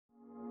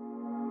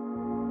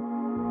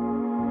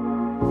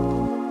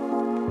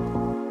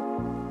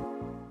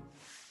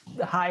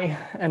Hi,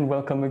 and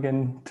welcome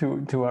again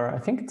to our, I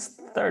think it's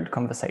third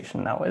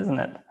conversation now, isn't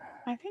it?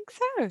 I think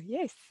so,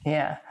 yes.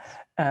 Yeah.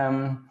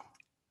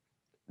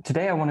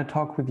 Today I want to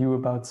talk with you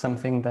about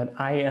something that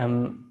I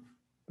am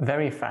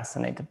very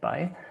fascinated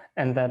by,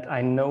 and that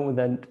I know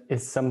that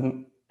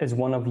is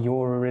one of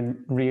your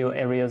real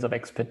areas of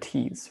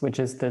expertise, which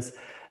is this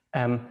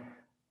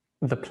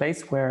the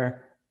place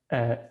where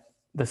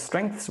the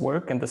strengths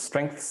work and the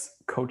strengths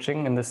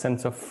coaching, in the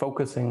sense of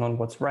focusing on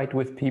what's right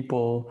with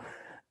people,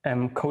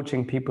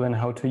 coaching people in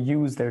how to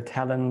use their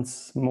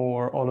talents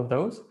more, all of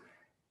those.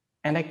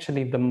 And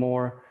actually the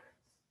more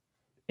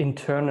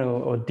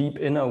internal or deep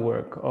inner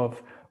work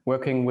of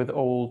working with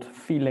old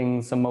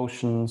feelings,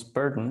 emotions,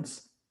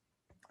 burdens,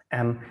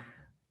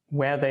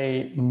 where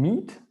they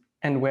meet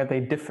and where they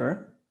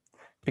differ,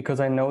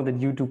 because I know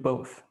that you do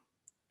both.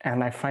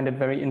 And I find it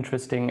very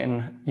interesting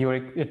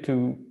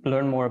to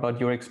learn more about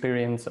your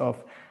experience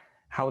of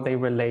how they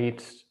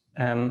relate,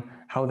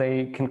 how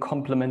they can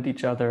complement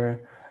each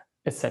other,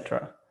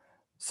 etc.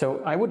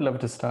 So I would love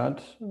to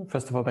start,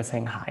 first of all, by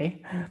saying hi,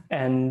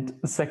 and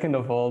second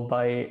of all,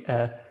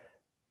 by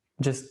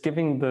just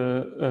giving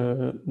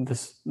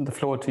the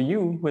floor to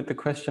you with the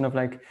question of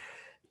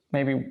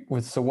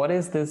so what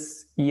is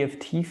this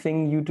EFT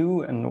thing you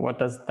do, and what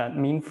does that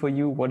mean for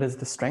you? What is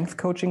the strength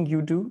coaching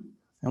you do,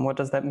 and what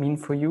does that mean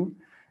for you?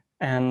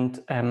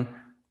 And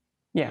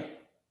yeah,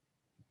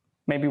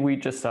 maybe we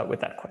just start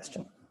with that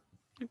question.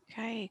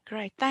 Okay,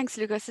 great. Thanks,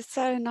 Lucas. It's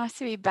so nice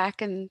to be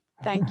back, and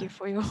thank you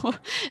for your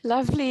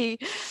lovely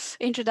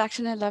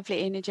introduction and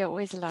lovely energy. I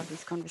always love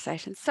these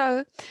conversations.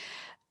 So,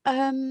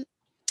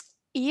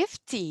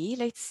 EFT,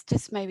 let's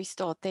just maybe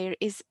start there,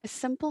 is a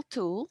simple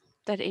tool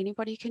that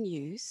anybody can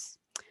use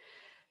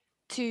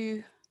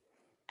to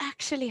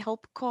actually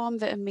help calm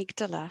the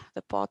amygdala,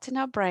 the part in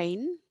our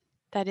brain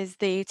that is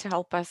there to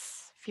help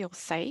us feel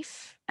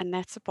safe. And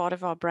that's a part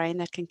of our brain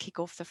that can kick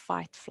off the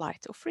fight,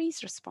 flight, or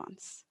freeze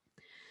response.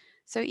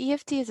 So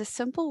EFT is a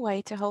simple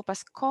way to help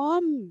us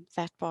calm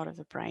that part of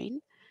the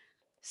brain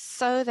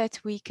so that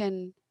we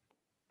can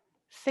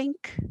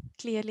think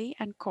clearly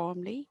and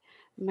calmly,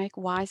 make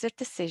wiser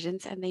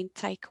decisions, and then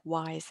take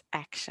wise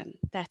action.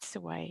 That's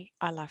the way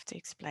I love to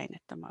explain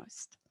it the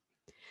most.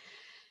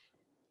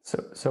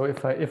 So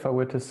if I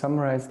were to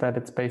summarize that,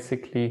 it's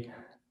basically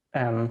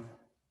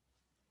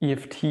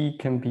EFT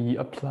can be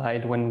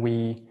applied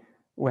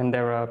when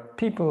there are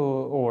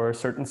people or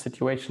certain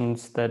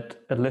situations that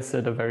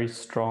elicit a very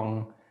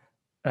strong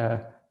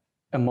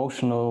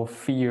emotional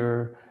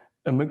fear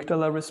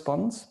amygdala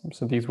response.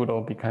 So these would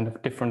all be kind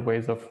of different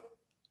ways of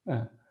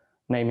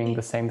naming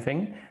the same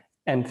thing.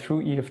 And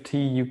through EFT,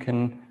 you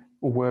can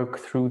work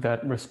through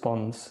that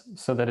response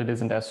so that it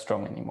isn't as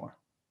strong anymore.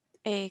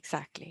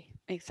 Exactly.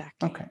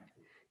 Okay.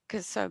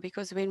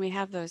 Because when we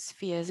have those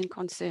fears and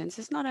concerns,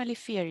 it's not only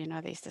fear,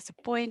 there's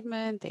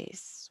disappointment,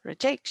 there's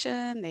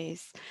rejection,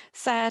 there's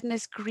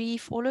sadness,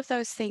 grief, all of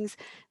those things,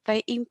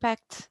 they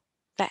impact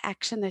the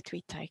action that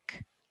we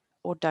take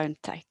or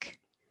don't take.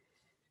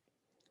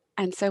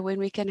 And so when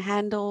we can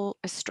handle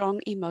a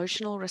strong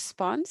emotional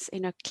response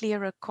in a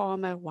clearer,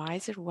 calmer,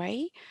 wiser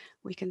way,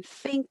 we can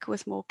think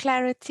with more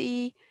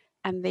clarity,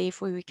 and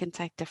therefore we can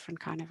take different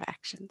kind of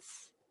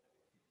actions.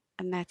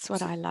 And that's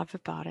what I love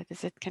about it,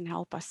 is it can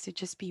help us to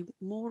just be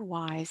more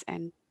wise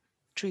and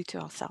true to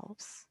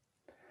ourselves.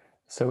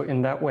 So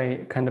in that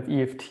way, kind of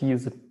EFT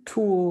is a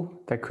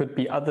tool. There could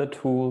be other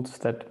tools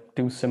that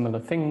do similar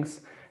things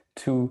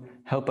to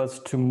help us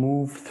to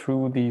move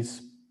through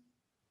these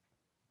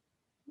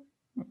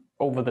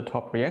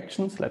over-the-top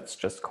reactions. Let's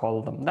just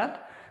call them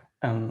that.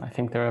 I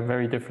think there are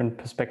very different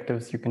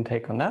perspectives you can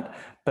take on that.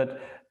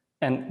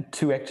 And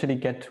to actually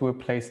get to a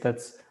place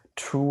that's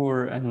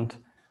truer and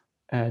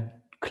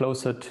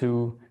closer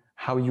to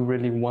how you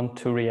really want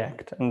to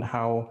react and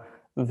how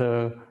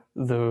the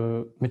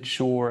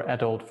mature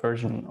adult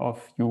version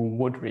of you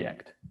would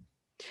react.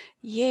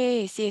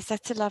 Yes,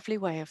 that's a lovely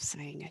way of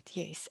saying it.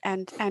 Yes,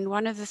 and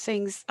one of the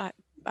things that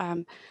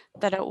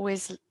I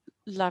always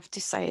love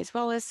to say as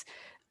well is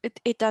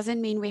it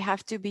doesn't mean we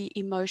have to be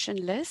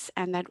emotionless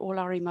and that all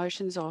our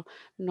emotions are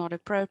not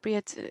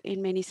appropriate.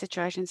 In many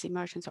situations,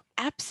 emotions are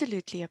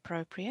absolutely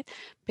appropriate,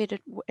 but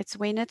it's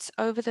when it's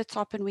over the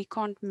top and we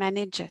can't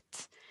manage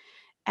it.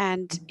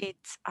 And it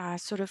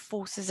sort of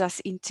forces us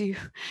into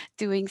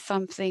doing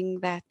something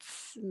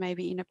that's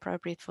maybe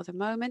inappropriate for the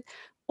moment,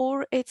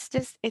 or it's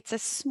a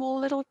small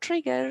little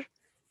trigger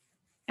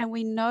and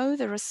we know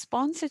the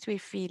response that we're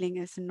feeling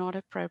is not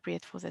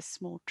appropriate for this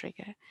small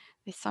trigger.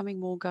 There's something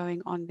more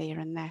going on there,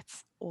 and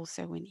that's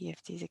also when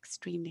EFT is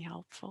extremely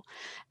helpful.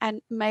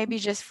 And maybe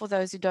just for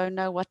those who don't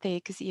know what the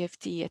heck is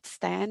EFT, it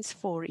stands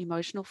for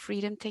Emotional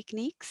Freedom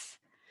Techniques,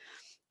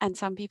 and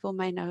some people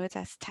may know it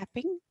as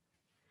tapping.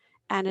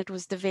 And it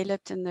was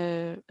developed in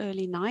the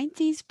early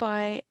 90s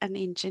by an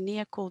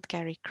engineer called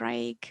Gary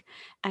Craig.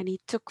 And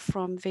he took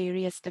from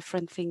various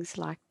different things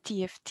like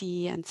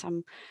TFT and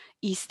some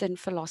Eastern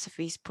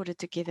philosophies, put it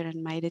together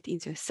and made it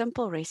into a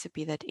simple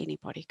recipe that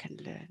anybody can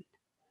learn.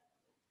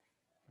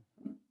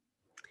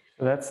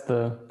 So that's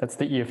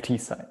the EFT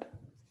side.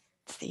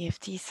 It's the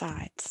EFT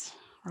side,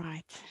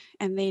 right?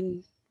 And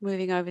then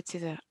moving over to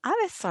the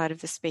other side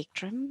of the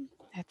spectrum,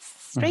 that's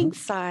strength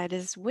side,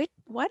 is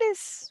what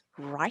is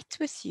right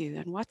with you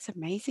and what's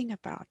amazing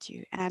about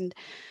you. And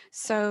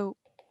so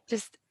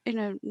just in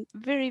a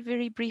very,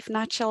 very brief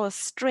nutshell, a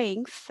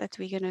strength that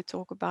we're going to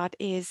talk about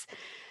is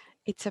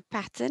it's a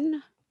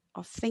pattern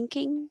of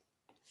thinking,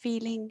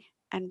 feeling,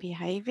 and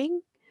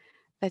behaving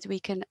that we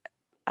can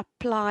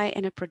apply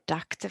in a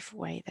productive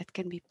way, that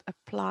can be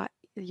applied,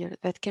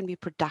 that can be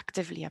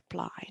productively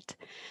applied.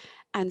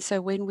 And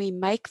so when we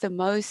make the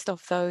most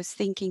of those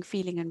thinking,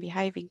 feeling, and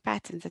behaving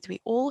patterns that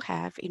we all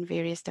have in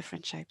various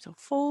different shapes or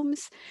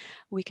forms,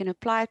 we can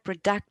apply it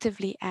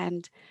productively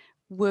and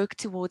work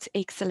towards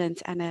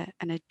excellence and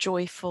a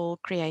joyful,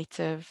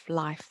 creative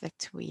life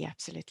that we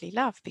absolutely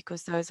love,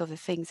 because those are the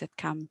things that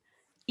come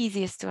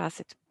easiest to us.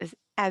 It is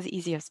as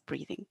easy as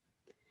breathing.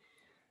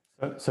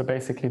 So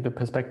basically the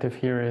perspective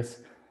here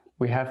is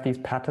we have these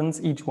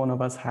patterns. Each one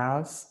of us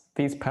has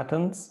these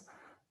patterns.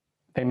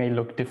 They may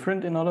look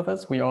different in all of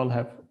us. We all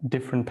have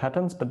different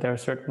patterns, but there are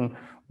certain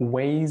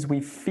ways we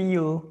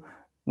feel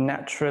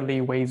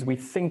naturally, ways we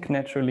think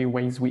naturally,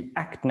 ways we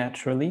act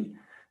naturally.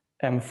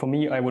 For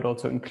me, I would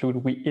also include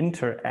we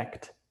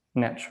interact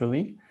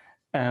naturally.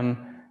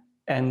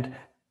 And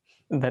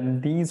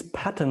that these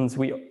patterns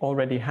we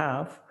already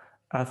have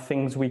are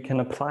things we can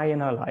apply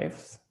in our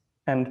lives.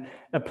 And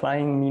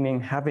applying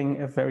meaning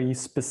having a very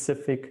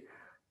specific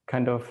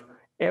kind of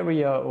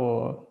area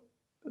or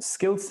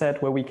skill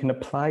set where we can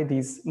apply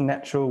these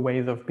natural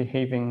ways of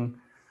behaving,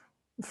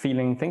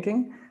 feeling,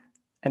 thinking.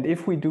 And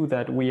if we do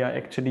that, we are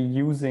actually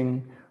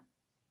using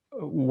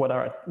what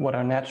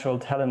our natural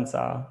talents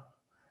are,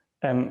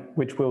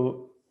 which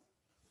will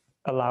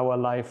allow our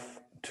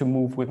life to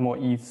move with more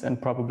ease and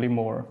probably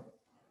more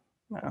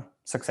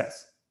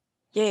success.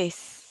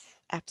 Yes,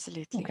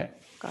 absolutely. Okay.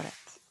 Got it.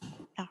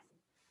 Yeah.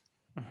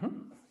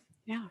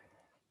 Yeah.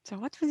 So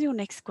what was your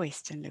next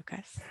question,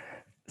 Lucas?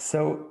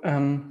 So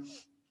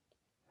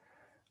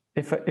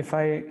if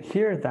I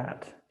hear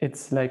that,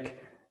 it's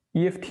like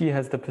EFT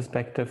has the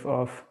perspective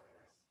of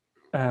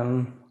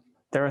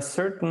there are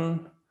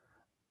certain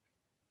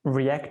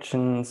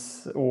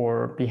reactions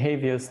or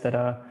behaviors that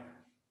are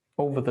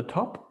over the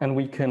top, and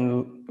we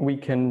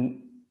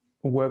can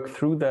work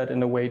through that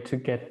in a way to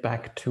get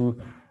back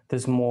to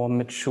this more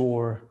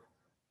mature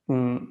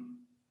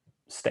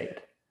state.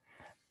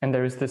 And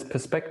there is this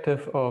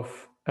perspective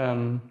of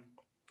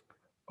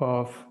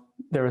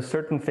there are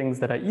certain things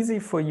that are easy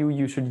for you,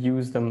 you should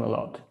use them a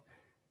lot.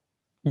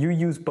 You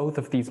use both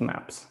of these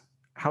maps.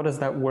 How does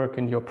that work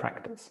in your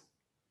practice?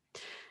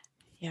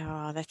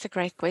 Yeah, that's a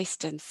great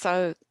question.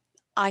 So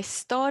I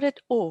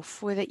started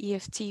off with the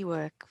EFT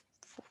work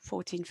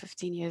 14,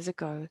 15 years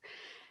ago,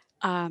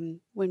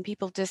 when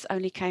people just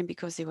only came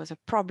because there was a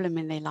problem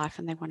in their life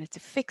and they wanted to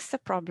fix the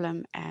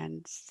problem.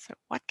 And so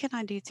what can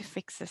I do to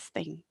fix this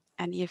thing?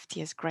 And EFT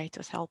is great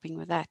with helping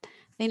with that.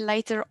 Then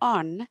later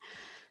on,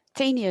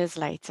 10 years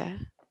later,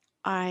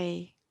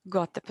 I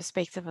got the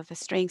perspective of the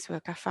strengths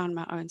work. I found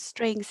my own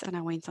strengths and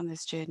I went on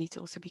this journey to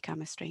also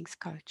become a strengths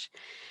coach.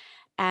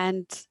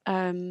 And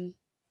in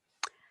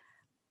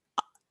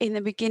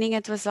the beginning,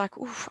 it was like,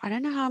 oof, I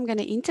don't know how I'm going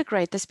to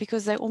integrate this,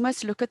 because they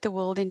almost look at the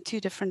world in two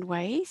different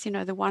ways. You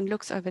know, the one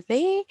looks over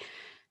there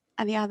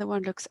and the other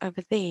one looks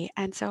over there.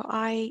 And so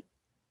I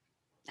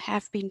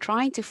have been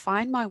trying to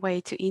find my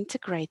way to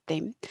integrate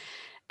them.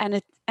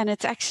 And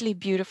it's actually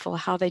beautiful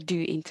how they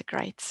do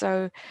integrate.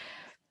 So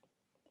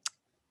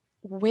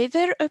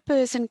whether a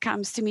person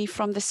comes to me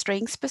from the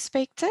strengths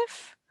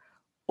perspective,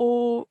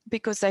 or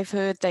because they've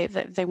heard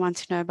they want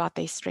to know about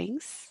their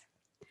strengths,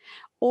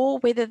 or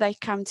whether they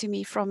come to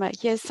me from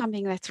here's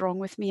something that's wrong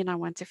with me and I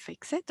want to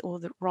fix it, or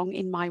the wrong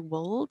in my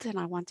world and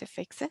I want to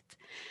fix it,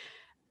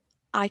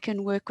 I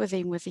can work with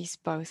them with these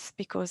both,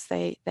 because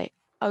they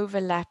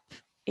overlap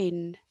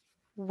in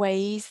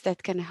ways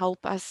that can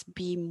help us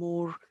be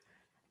more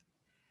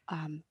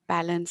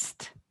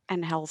balanced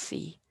and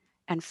healthy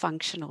and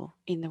functional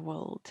in the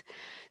world.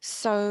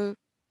 So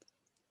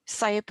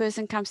say a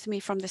person comes to me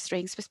from the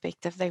strengths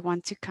perspective, they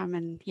want to come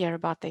and hear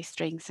about their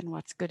strengths and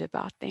what's good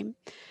about them.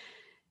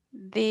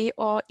 There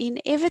are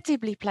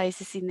inevitably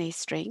places in their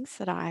strengths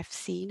that I've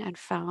seen and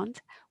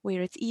found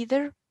where it's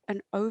either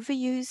an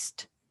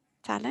overused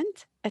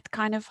talent, it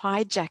kind of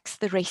hijacks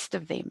the rest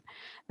of them.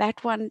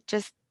 That one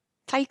just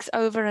takes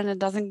over and it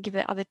doesn't give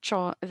the other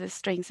the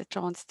strengths a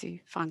chance to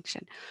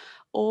function.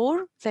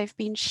 Or they've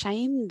been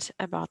shamed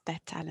about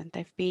that talent.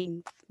 They've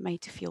been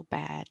made to feel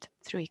bad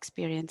through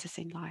experiences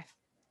in life.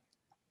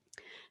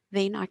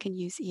 Then I can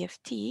use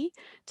EFT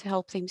to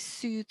help them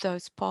soothe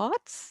those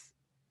parts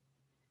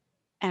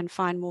and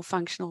find more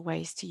functional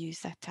ways to use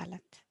that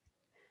talent.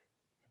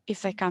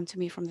 If they come to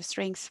me from the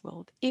strengths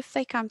world, if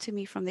they come to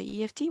me from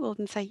the EFT world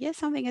and say, yes,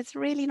 something is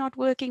really not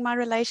working, my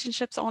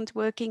relationships aren't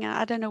working, and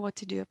I don't know what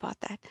to do about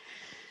that,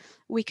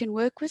 we can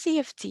work with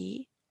EFT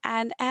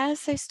And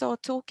as they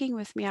start talking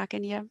with me, I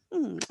can hear,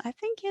 I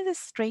think here's a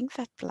strength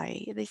at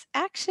play. There's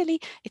actually,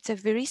 it's a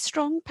very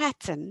strong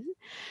pattern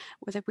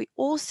that we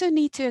also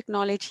need to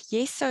acknowledge.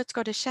 Yes, so it's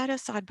got a shadow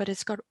side, but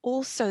it's got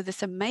also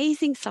this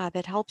amazing side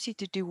that helps you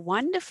to do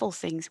wonderful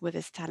things with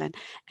this talent.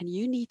 And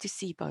you need to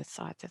see both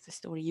sides of the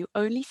story. You're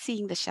only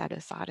seeing the shadow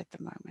side at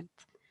the moment.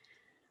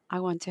 I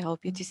want to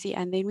help you to see.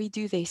 And then we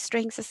do their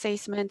strengths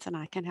assessments, and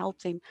I can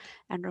help them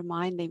and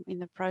remind them in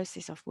the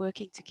process of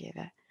working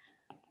together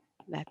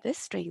that this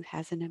strength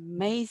has an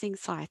amazing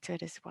side to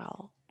it as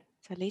well.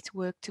 So let's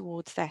work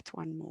towards that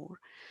one more.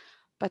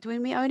 But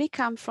when we only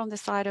come from the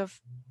side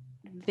of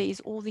there's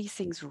all these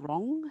things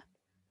wrong,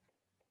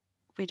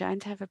 we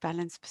don't have a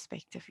balanced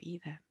perspective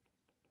either.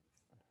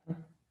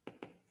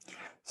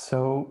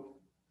 So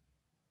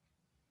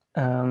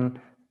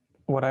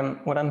what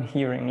I'm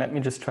hearing, let me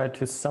just try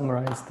to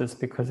summarize this,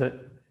 because I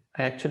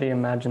actually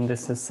imagine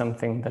this is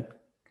something that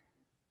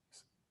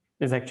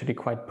is actually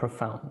quite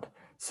profound.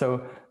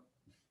 So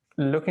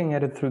looking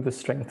at it through the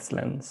strengths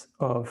lens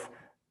of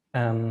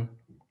a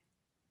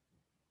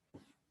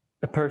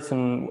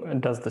person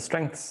does the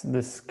strengths,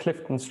 this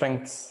Clifton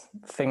strengths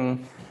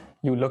thing,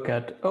 you look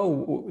at,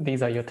 oh,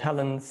 these are your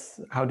talents,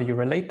 how do you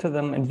relate to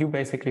them? And you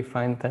basically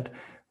find that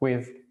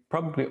with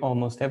probably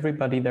almost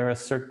everybody, there are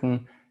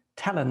certain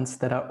talents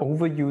that are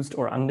overused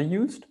or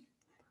underused.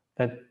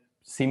 That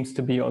seems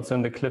to be also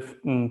in the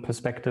Clifton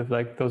perspective,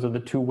 like those are the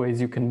two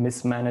ways you can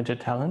mismanage a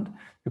talent.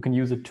 You can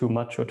use it too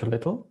much or too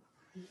little.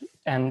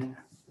 And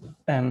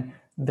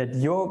that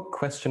your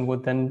question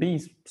would then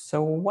be,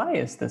 so why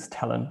is this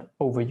talent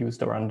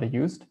overused or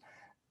underused?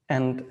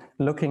 And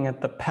looking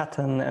at the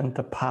pattern and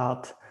the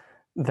part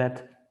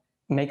that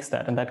makes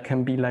that, and that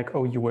can be like,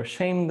 oh, you were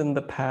shamed in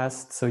the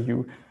past, so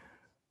you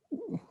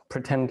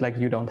pretend like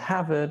you don't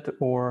have it,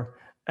 or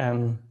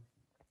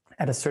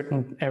at a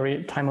certain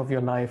time of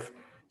your life,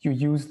 you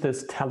use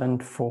this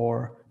talent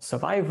for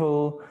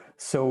survival,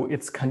 so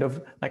it's kind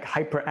of like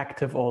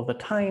hyperactive all the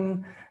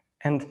time.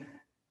 And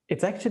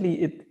it's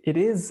actually, it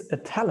is a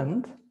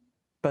talent,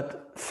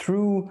 but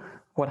through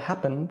what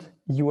happened,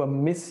 you are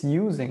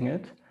misusing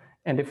it.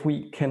 And if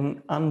we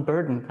can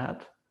unburden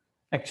that,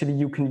 actually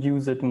you can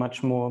use it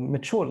much more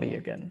maturely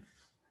again.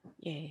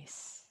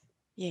 Yes,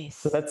 yes.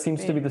 So that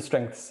seems to be the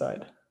strength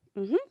side.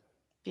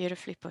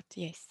 Beautifully put,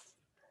 yes.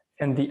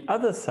 And the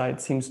other side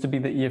seems to be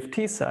the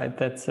EFT side.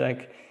 That's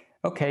like,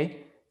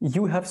 okay,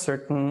 you have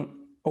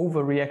certain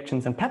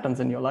overreactions and patterns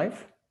in your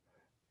life.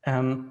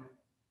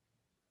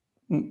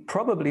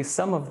 Probably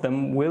some of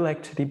them will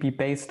actually be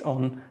based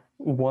on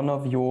one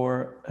of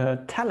your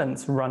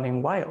talents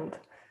running wild.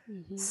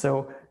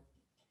 So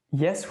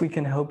yes, we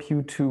can help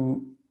you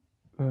to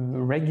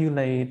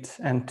regulate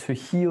and to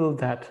heal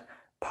that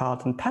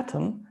part and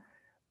pattern,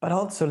 but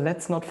also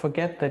let's not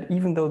forget that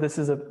even though this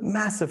is a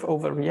massive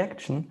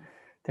overreaction,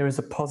 there is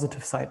a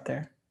positive side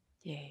there.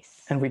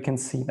 Yes. And we can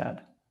see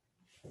that.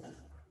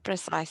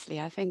 Precisely.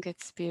 I think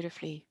it's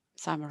beautifully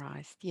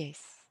summarized. Yes.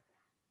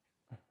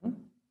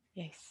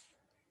 Yes.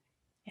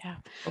 Yeah.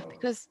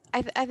 Because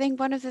I think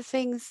one of the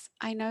things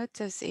I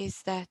notice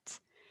is that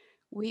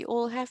we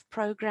all have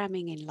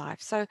programming in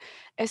life. So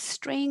a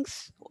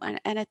strength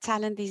and a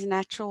talent, these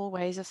natural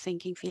ways of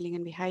thinking, feeling,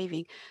 and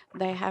behaving,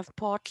 they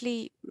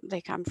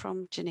come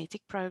from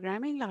genetic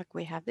programming. Like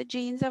we have the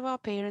genes of our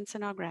parents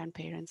and our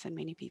grandparents and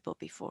many people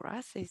before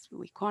us.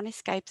 We can't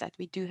escape that.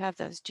 We do have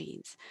those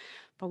genes.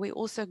 But we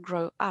also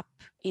grow up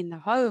in the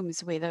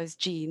homes where those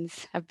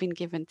genes have been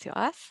given to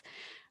us.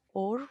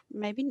 Or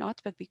maybe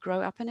not, but we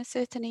grow up in a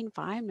certain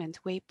environment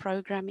where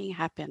programming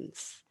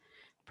happens.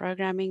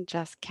 Programming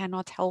just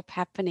cannot help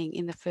happening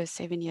in the first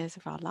 7 years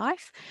of our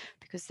life,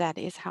 because that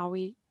is how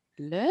we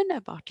learn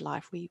about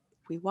life. We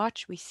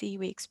watch, we see,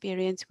 we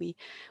experience, we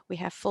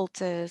have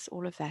filters,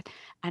 all of that.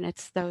 And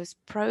it's those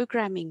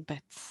programming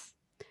bits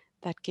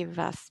that give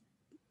us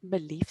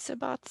beliefs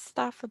about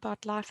stuff,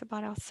 about life,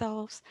 about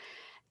ourselves.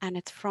 And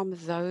it's from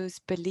those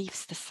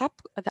beliefs,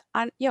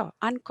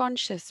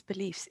 unconscious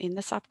beliefs in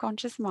the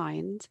subconscious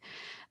mind,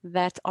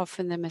 that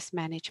often the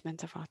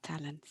mismanagement of our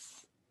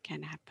talents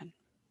can happen.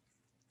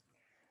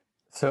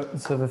 So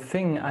the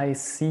thing I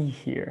see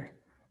here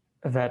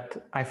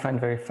that I find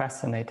very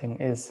fascinating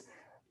is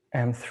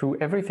through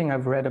everything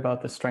I've read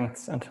about the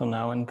strengths until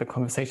now and the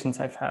conversations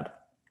I've had,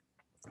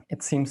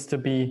 it seems to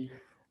be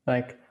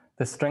like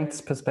the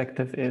strengths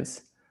perspective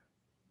is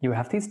you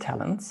have these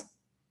talents,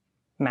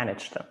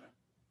 manage them.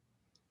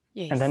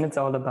 Yes. And then it's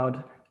all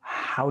about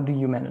how do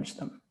you manage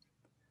them?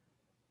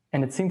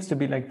 And it seems to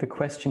be like the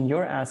question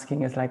you're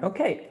asking is like,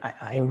 okay,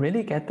 I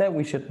really get that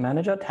we should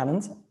manage our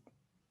talents,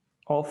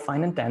 all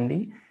fine and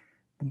dandy.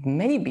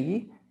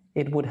 Maybe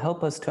it would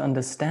help us to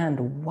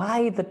understand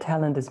why the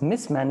talent is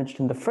mismanaged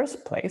in the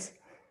first place,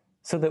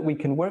 so that we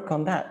can work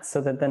on that,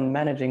 so that then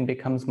managing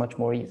becomes much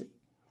more easy.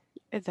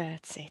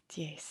 That's it,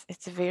 yes.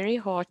 It's very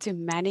hard to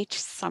manage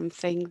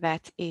something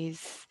that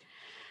is,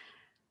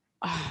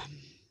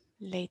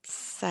 let's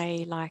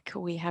say, like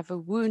we have a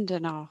wound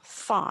in our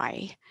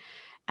thigh,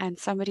 and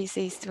somebody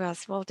says to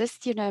us, well,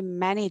 just,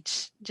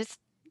 manage, just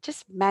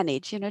just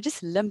manage,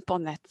 just limp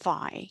on that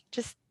thigh,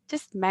 just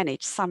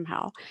manage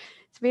somehow.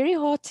 It's very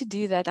hard to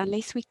do that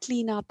unless we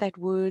clean out that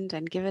wound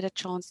and give it a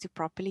chance to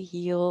properly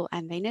heal,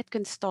 and then it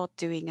can start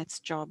doing its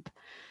job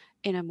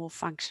in a more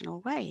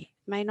functional way.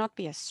 It may not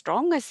be as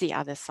strong as the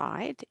other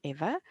side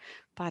ever,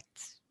 but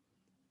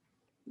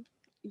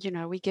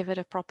we give it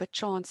a proper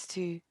chance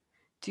to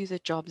do the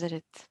job that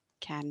it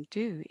can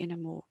do in a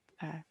more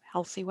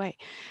healthy way.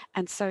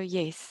 And so,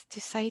 yes, to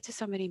say to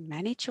somebody,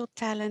 manage your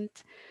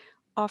talent,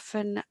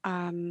 often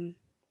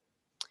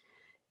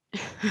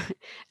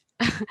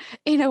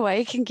in a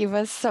way can give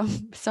us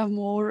some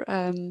more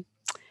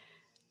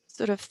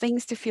sort of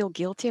things to feel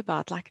guilty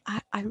about. Like,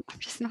 I'm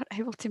just not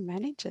able to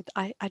manage it.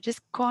 I just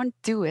can't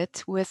do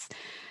it with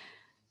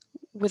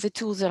the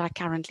tools that I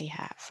currently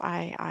have.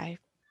 I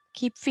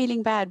keep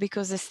feeling bad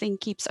because this thing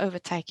keeps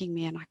overtaking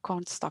me and I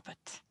can't stop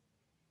it.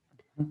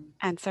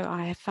 And so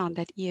I have found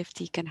that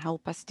EFT can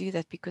help us do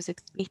that because it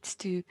gets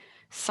to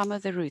some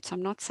of the roots.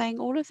 I'm not saying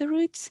all of the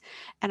roots,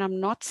 and I'm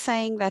not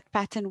saying that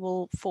pattern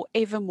will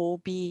forevermore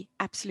be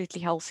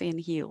absolutely healthy and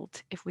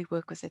healed if we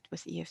work with it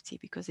with EFT,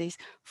 because there's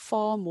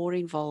far more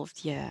involved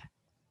here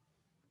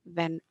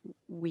than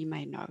we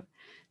may know.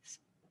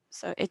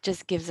 So it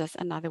just gives us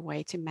another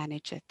way to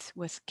manage it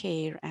with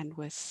care and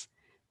with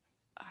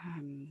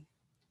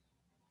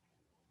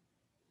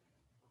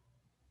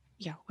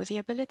with the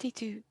ability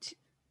to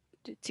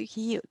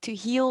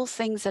heal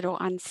things that are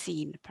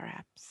unseen,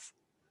 perhaps.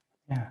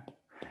 Yeah.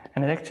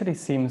 And it actually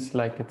seems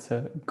like it's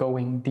a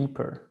going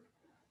deeper.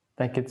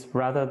 Like it's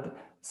rather,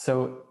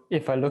 so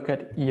if I look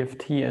at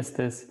EFT as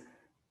this,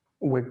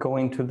 we're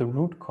going to the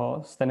root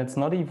cause, then it's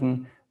not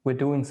even we're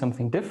doing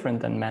something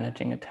different than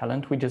managing a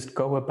talent. We just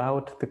go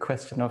about the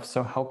question of,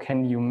 so how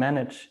can you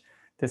manage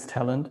this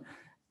talent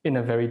in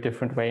a very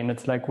different way? And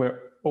it's like we're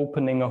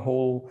opening a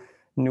whole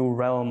new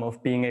realm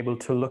of being able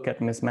to look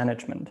at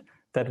mismanagement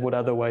that would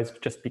otherwise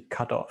just be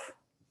cut off.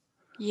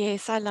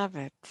 Yes, I love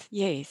it.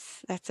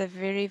 Yes, that's a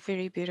very,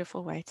 very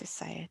beautiful way to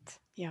say it.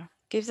 Yeah,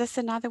 gives us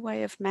another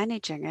way of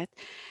managing it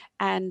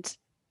and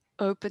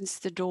opens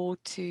the door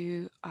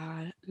to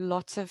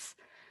lots of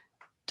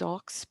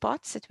dark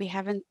spots that we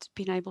haven't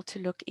been able to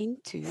look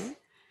into.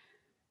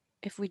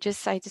 If we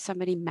just say to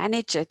somebody,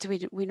 manage it,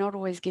 we're not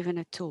always given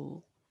a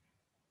tool.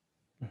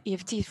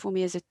 EFT for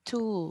me is a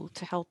tool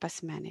to help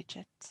us manage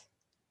it.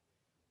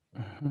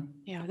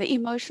 Yeah, the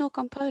emotional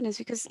components,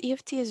 because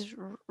EFT is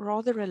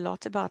rather a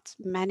lot about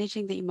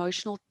managing the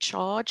emotional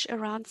charge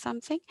around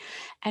something.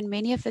 And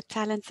many of the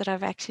talents that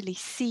I've actually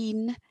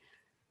seen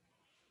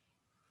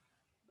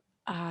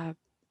that,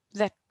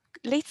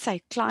 let's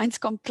say, clients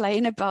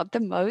complain about the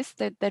most,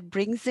 that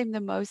brings them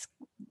the most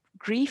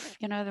grief,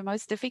 the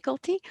most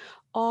difficulty,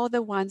 are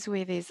the ones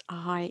where there's a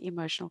high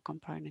emotional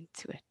component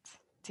to it,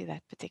 to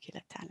that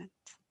particular talent.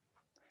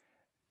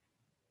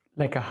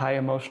 Like a high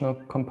emotional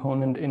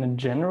component in a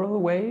general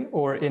way,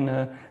 or in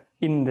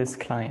this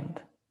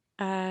client?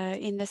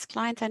 In this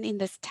client and in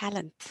this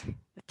talent,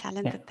 the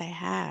talent that they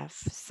have.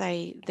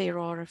 Say there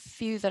are a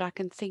few that I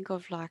can think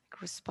of, like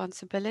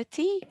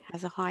responsibility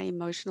has a high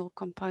emotional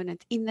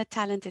component in the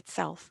talent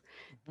itself.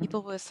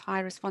 People with high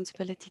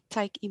responsibility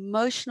take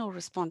emotional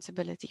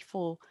responsibility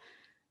for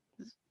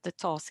the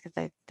task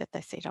that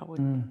they said I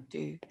would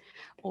do.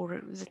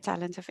 Or the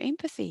talent of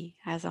empathy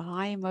has a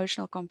high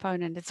emotional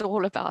component. It's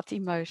all about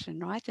emotion,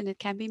 right? And it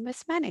can be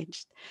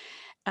mismanaged.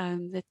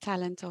 The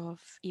talent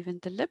of even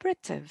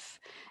deliberative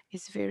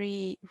is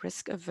very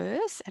risk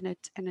averse, and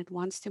it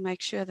wants to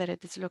make sure that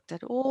it has looked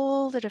at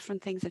all the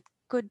different things that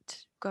could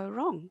go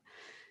wrong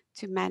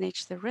to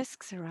manage the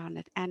risks around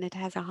it, and it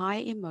has a high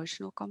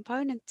emotional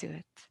component to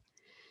it.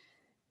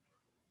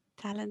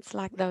 Talents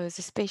like those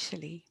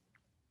especially.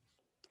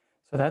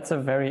 So that's a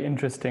very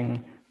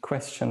interesting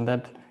question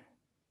that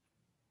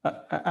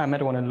I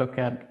might want to look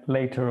at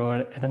later or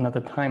at another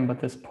time, but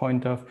this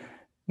point of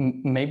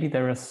maybe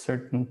there are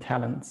certain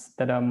talents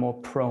that are more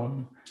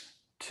prone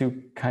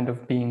to kind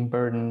of being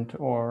burdened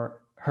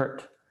or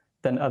hurt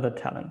than other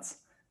talents.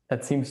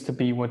 That seems to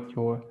be what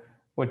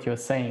you're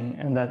saying,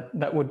 and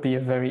that would be a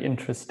very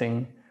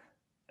interesting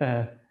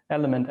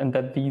element, and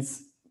that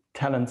these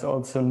talents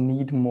also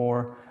need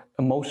more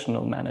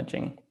emotional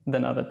managing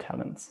than other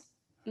talents.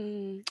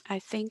 I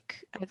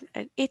think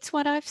it's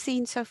what I've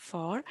seen so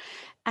far.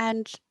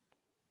 And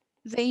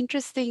the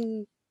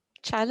interesting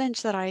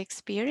challenge that I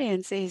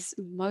experience is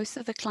most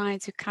of the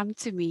clients who come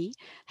to me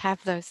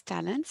have those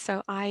talents.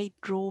 So I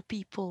draw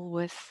people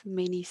with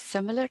many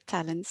similar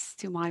talents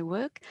to my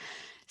work.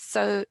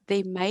 So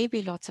there may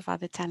be lots of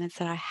other talents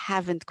that I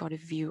haven't got a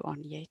view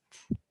on yet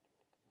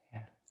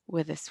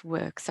with this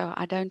work. So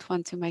I don't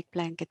want to make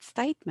blanket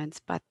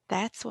statements, but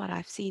that's what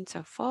I've seen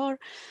so far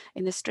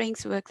in the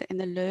strengths work, in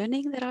the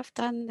learning that I've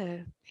done,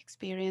 the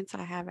experience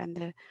I have, and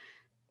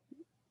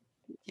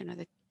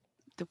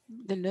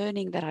the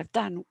learning that I've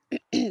done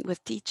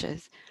with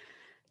teachers.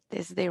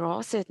 There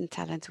are certain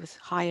talents with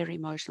higher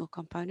emotional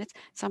components.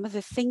 Some of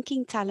the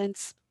thinking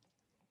talents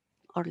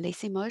are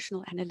less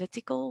emotional.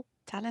 Analytical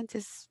talent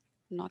is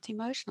not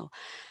emotional.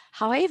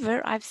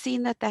 However, I've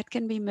seen that that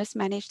can be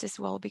mismanaged as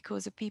well,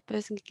 because a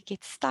person can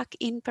get stuck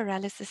in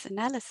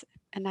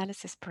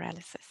analysis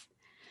paralysis.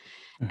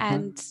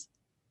 And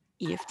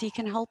EFT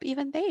can help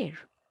even there.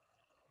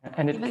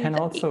 And it can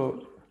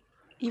also...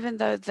 Even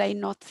though they're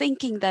not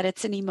thinking that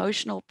it's an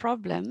emotional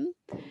problem,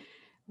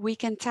 we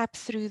can tap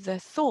through the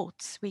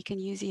thoughts. We can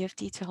use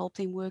EFT to help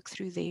them work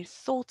through their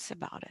thoughts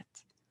about it.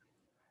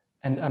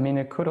 And I mean,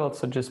 it could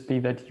also just be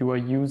that you are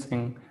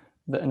using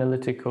the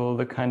analytical,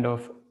 the kind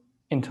of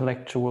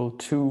intellectual,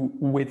 to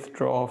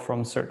withdraw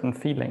from certain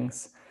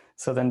feelings.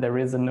 So then there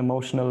is an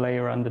emotional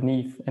layer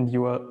underneath, and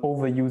you are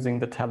overusing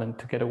the talent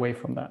to get away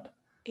from that.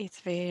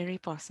 It's very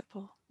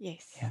possible,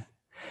 yes. Yeah.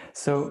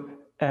 So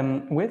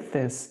with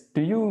this,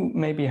 do you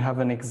maybe have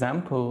an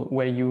example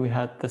where you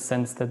had the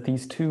sense that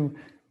these two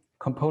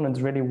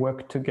components really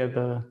work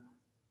together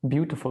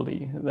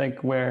beautifully,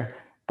 like where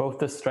both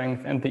the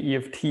strength and the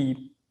EFT,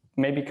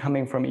 maybe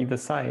coming from either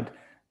side,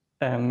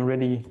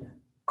 really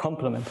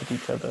complemented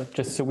each other,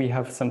 just so we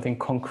have something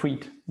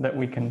concrete that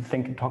we can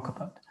think and talk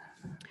about?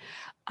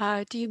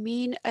 Do you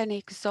mean an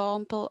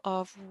example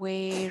of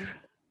where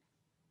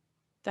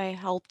they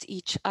helped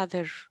each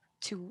other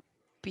to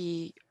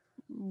be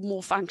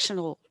more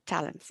functional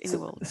talents in the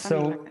world?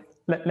 So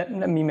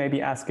let me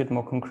maybe ask it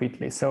more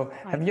concretely. So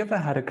have you ever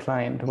had a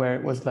client where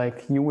it was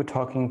like you were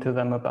talking to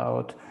them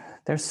about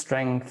their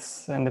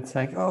strengths, and it's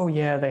like, oh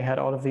yeah, they had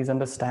all of these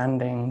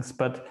understandings,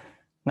 but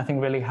nothing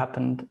really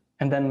happened.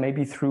 And then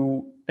maybe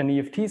through an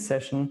EFT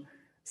session,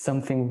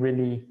 something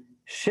really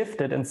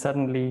shifted, and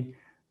suddenly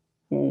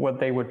what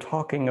they were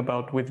talking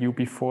about with you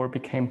before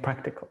became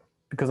practical?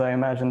 Because I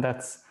imagine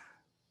that's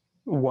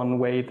one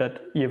way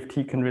that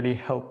EFT can really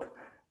help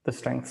the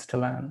strengths to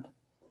land.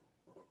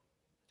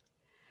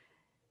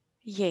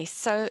 Yes,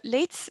 so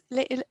let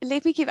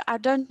me give, I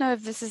don't know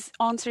if this is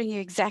answering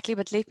you exactly,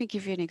 but let me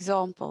give you an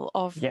example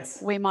of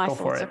where my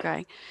thoughts are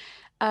going.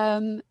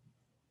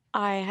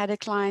 I had a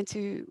client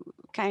who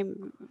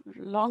came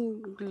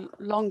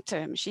long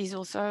term. She's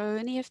also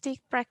an EFT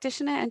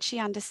practitioner, and she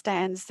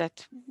understands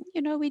that,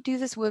 you know, we do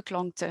this work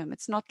long term.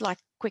 It's not like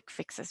quick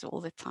fixes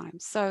all the time.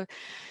 So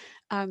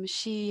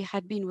she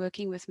had been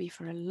working with me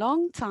for a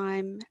long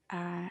time,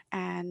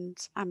 and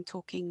I'm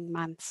talking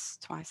months,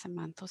 twice a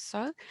month or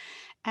so.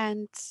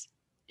 And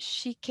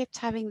she kept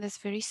having this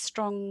very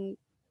strong,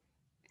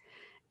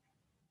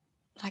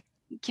 like,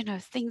 you know,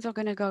 things are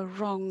going to go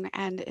wrong,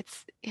 and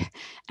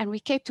we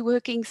kept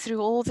working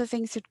through all the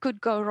things that could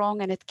go wrong,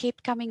 and it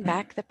kept coming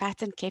back. The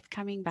pattern kept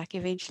coming back.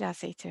 Eventually I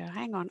said to her,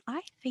 hang on,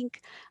 I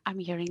think I'm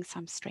hearing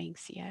some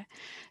strengths here.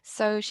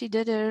 So she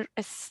did a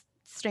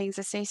strengths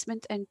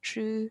assessment, and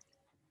truth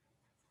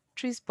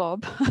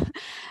Bob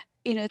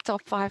in her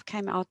top 5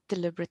 came out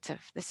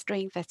deliberative, the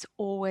strength that's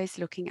always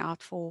looking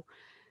out for,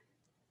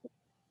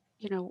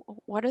 you know,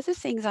 what are the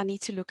things I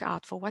need to look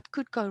out for? What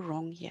could go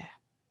wrong here?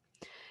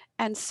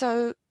 And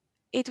so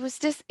it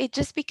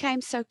just became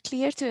so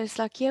clear to us,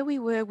 like, here we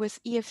were with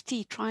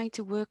EFT trying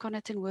to work on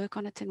it and work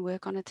on it and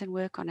work on it and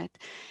work on it.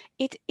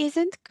 It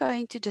isn't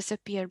going to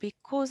disappear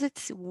because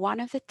it's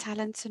one of the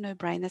talents in her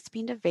brain that's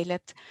been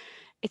developed.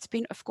 It's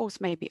been, of course,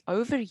 maybe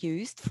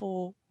overused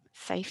for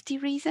safety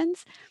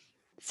reasons.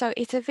 So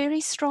it's a very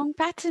strong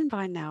pattern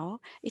by now.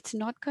 It's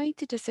not going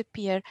to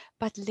disappear,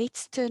 but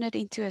let's turn it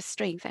into a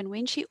strength. And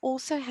when she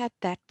also had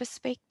that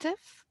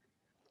perspective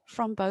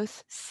from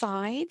both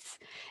sides,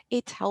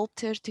 it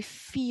helped her to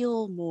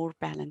feel more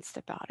balanced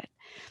about it.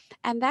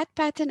 And that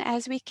pattern,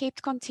 as we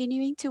kept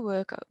continuing to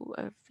work,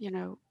 you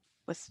know,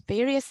 with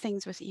various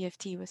things with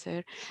EFT with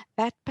her,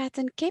 that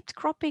pattern kept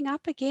cropping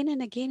up again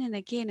and again and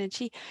again. And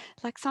she,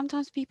 like,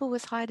 sometimes people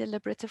with high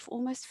deliberative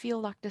almost feel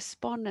like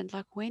despondent,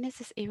 like, when is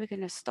this ever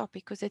going to stop?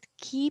 Because it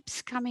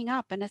keeps coming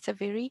up, and it's a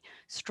very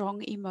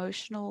strong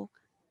emotional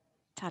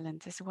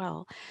talent as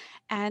well.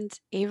 And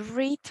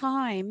every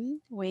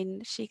time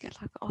when she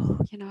got like, oh,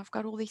 you know, I've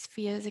got all these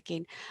fears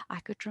again, I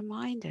could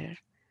remind her,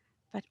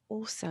 but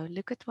also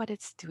look at what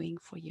it's doing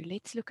for you.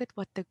 Let's look at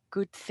what the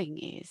good thing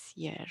is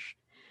here.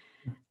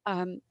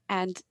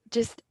 And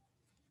just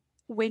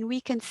when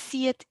we can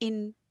see it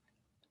in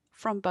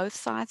from both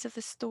sides of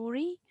the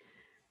story,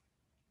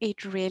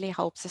 it really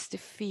helps us to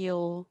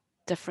feel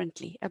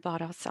differently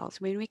about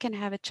ourselves. When we can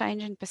have a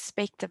change in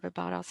perspective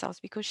about ourselves,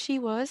 because she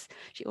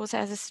also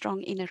has a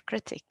strong inner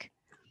critic.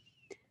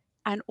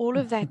 And all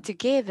of that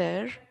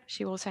together,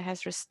 she also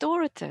has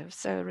restorative.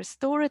 So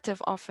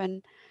restorative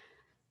often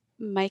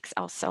makes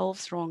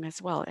ourselves wrong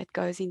as well. It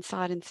goes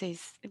inside and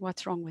says,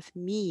 what's wrong with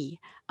me?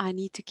 I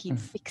need to keep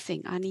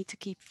fixing. I need to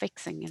keep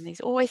fixing. And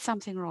there's always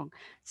something wrong.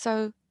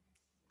 So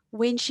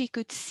when she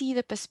could see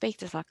the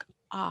perspective, like,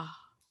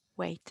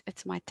 wait,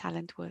 it's my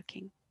talent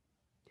working.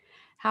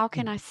 How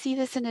can I see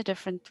this in a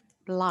different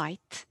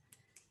light?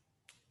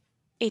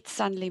 It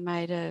suddenly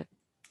made a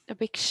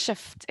big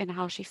shift in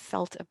how she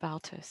felt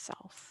about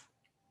herself.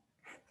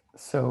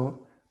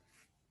 So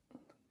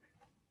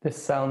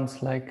this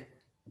sounds like,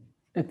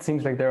 it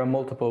seems like there are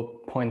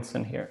multiple points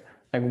in here.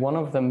 Like one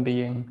of them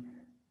being,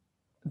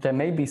 there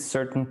may be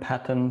certain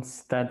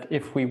patterns that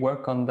if we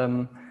work on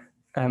them,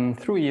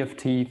 through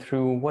EFT,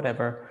 through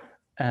whatever,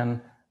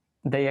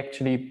 they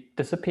actually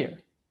disappear.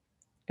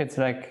 It's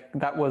like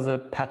that was a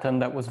pattern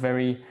that was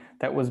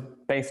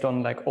based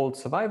on like old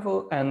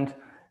survival, and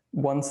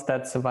once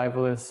that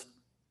survival is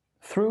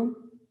through,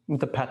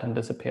 the pattern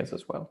disappears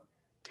as well.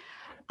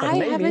 But I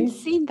haven't maybe,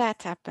 seen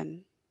that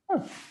happen.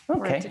 oh,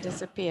 For it to okay.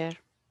 disappear.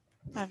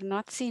 I've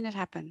not seen it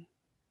happen.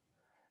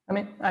 I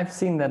mean, I've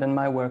seen that in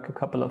my work a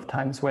couple of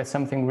times where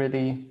something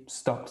really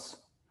stops.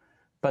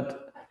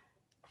 But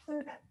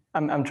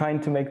I'm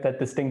trying to make that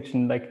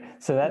distinction. Like,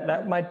 so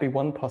that might be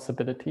one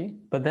possibility.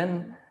 But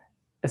then,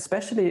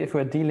 especially if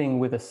we're dealing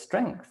with a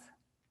strength,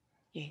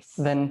 Yes.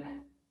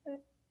 then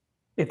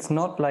it's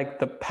not like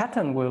the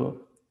pattern will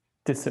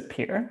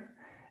disappear.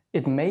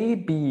 It may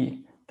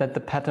be that the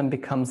pattern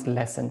becomes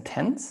less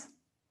intense,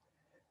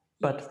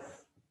 but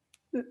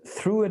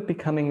through it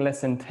becoming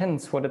less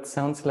intense, what it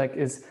sounds like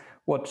is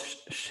what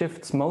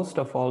shifts most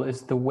of all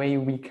is the way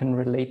we can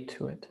relate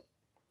to it.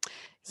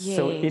 Yes.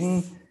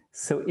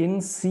 So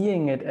in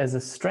seeing it as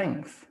a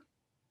strength,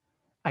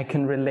 I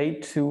can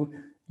relate to,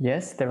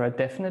 yes, there are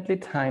definitely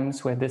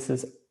times where this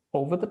is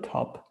over the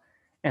top,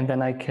 and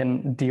then I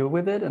can deal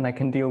with it, and I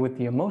can deal with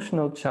the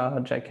emotional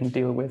charge, I can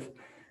deal with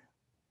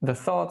the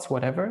thoughts,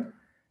 whatever.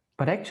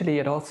 But actually,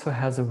 it also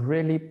has a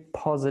really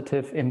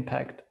positive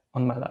impact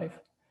on my life.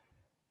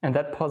 And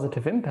that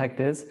positive impact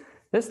is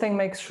this thing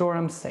makes sure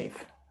I'm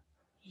safe.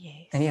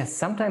 Yes. And yes,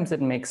 sometimes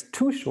it makes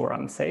too sure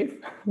I'm safe,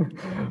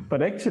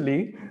 but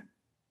actually,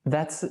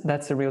 that's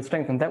a real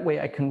strength. And that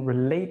way, I can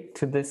relate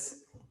to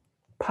this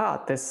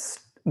part, this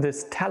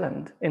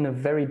talent, in a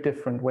very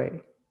different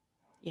way.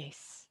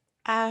 Yes.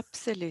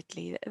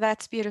 Absolutely.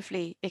 That's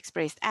beautifully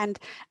expressed. And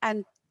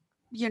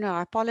you know,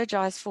 I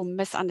apologize for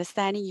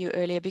misunderstanding you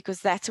earlier,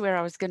 because that's where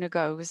I was going to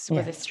go with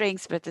the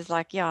strengths. But it's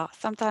like, yeah,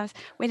 sometimes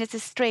when it's a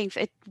strength,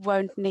 it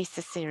won't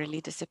necessarily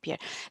disappear.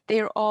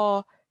 There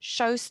are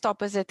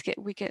showstoppers that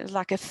we get,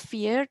 like a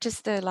fear,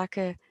 just like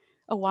a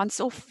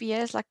once-off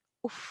fear. It's like,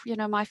 oof, you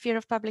know, my fear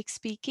of public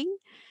speaking.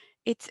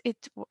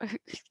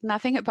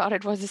 Nothing about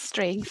it was a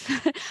strength.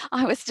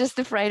 I was just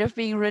afraid of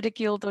being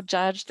ridiculed or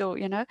judged, or,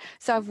 you know,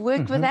 so I've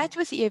worked with that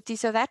with EFT.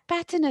 So that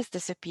pattern has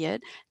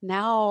disappeared.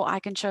 Now I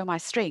can show my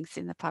strengths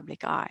in the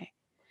public eye.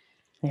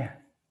 Yeah.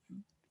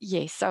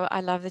 Yes. So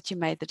I love that you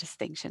made the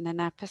distinction,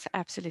 and I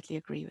absolutely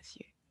agree with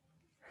you.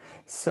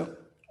 So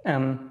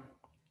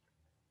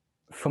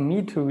for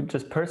me to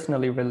just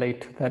personally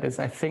relate to that is,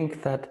 I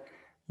think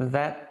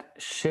that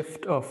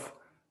shift of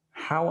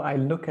how I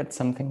look at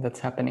something that's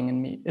happening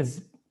in me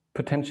is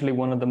potentially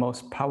one of the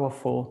most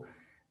powerful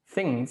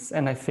things.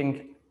 And I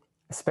think,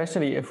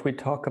 especially if we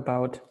talk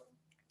about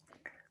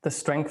the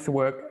strength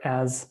work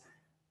as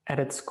at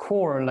its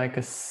core like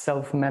a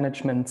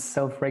self-management,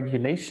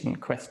 self-regulation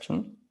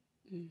question,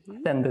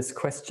 then this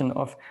question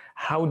of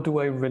how do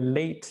I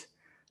relate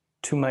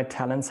to my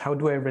talents, how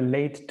do I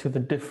relate to the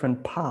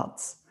different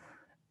parts,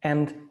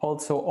 and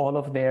also all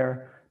of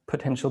their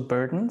potential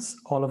burdens,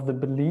 all of the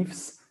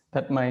beliefs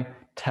that my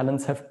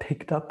talents have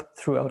picked up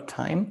throughout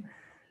time,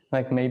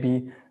 like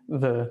maybe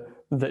the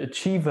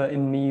achiever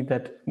in me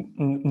that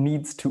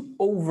needs to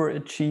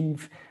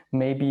overachieve,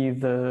 maybe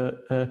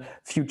the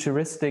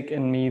futuristic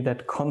in me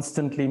that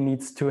constantly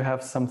needs to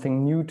have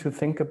something new to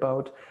think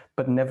about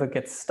but never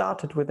gets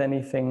started with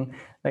anything,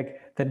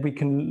 like that we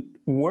can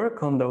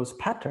work on those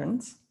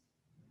patterns,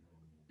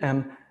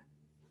 and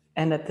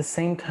at the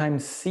same time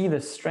see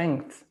the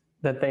strength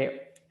that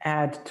they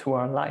add to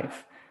our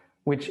life,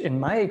 which in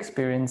my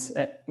experience,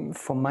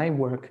 for my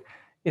work,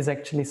 is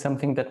actually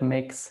something that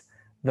makes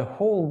the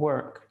whole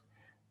work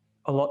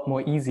a lot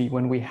more easy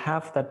when we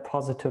have that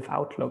positive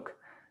outlook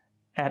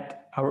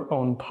at our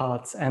own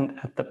parts and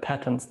at the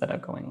patterns that are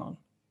going on.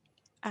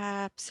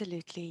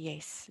 Absolutely,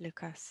 yes,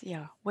 Lucas.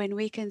 Yeah, when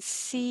we can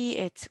see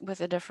it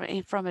with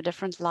from a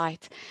different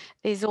light,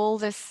 there's all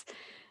this.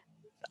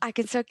 I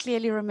can so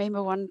clearly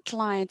remember one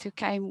client who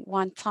came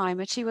one time,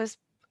 and she was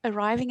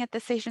arriving at the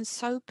session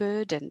so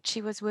burdened.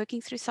 She was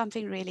working through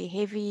something really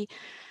heavy,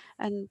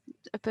 and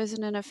a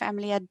person in her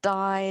family had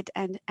died,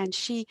 and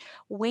she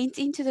went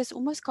into this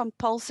almost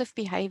compulsive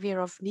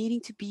behavior of needing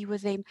to be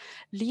with them,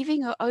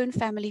 leaving her own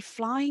family,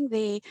 flying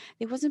there.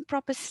 There wasn't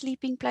proper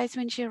sleeping place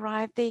when she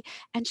arrived there,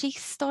 and she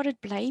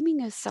started blaming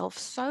herself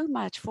so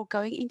much for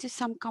going into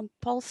some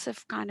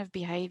compulsive kind of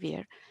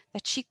behavior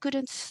that she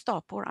couldn't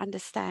stop or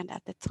understand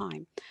at the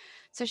time.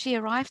 So she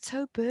arrived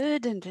so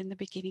burdened in the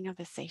beginning of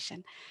the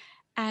session.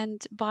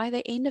 And by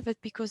the end of it,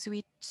 because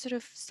we sort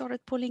of started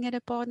pulling it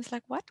apart, and it's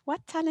like,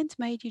 what talent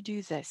made you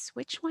do this?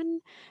 Which one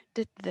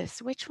did this?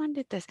 Which one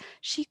did this?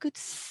 She could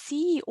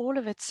see all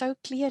of it so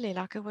clearly,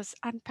 like it was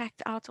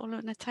unpacked out all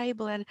on a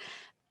table, and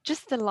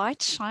just the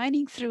light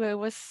shining through her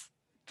was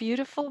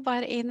beautiful by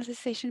the end of the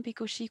session,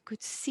 because she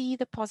could see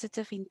the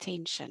positive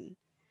intention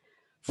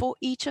for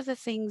each of the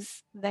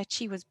things that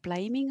she was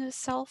blaming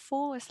herself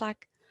for. It's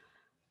like,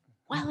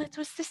 well, it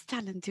was this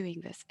talent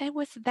doing this. It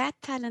was that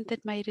talent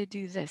that made her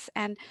do this.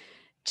 And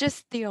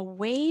just the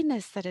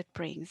awareness that it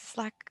brings. It's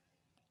like,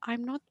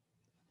 I'm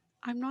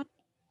not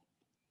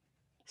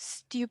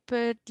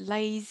stupid,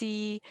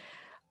 lazy,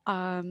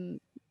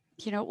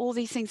 All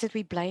these things that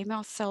we blame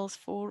ourselves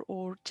for,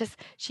 or just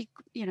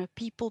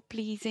people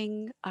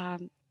pleasing,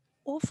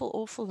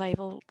 awful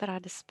label that I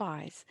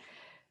despise.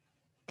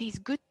 There's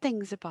good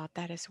things about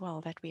that as well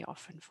that we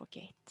often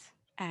forget.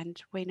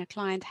 And when a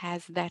client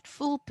has that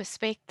full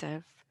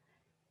perspective,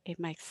 it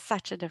makes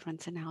such a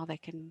difference in how they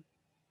can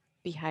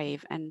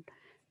behave and,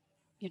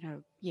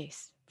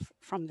 yes,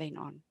 from then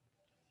on.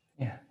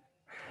 Yeah.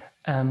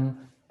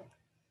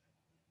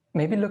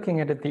 Maybe looking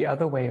at it the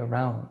other way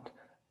around,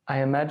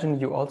 I imagine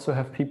you also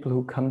have people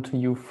who come to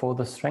you for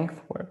the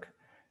strength work,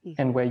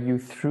 and where you,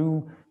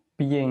 through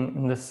being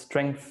in the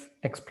strength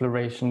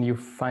exploration, you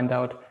find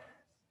out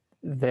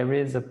there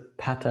is a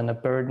pattern, a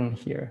burden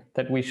here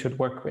that we should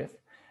work with.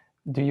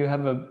 Do you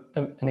have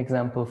an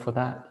example for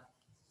that?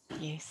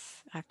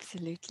 Yes,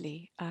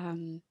 absolutely.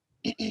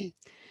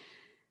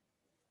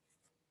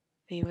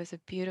 There was a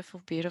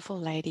beautiful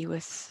lady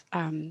with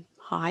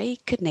high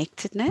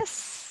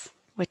connectedness,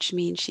 which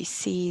means she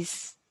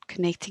sees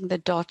connecting the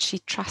dots. She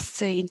trusts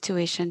her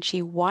intuition.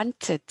 She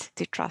wanted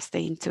to trust her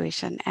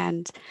intuition.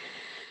 And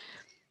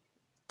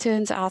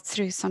turns out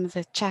through some of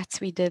the chats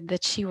we did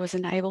that she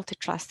wasn't able to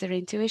trust her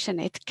intuition.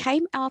 It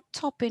came out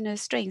top in her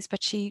strengths,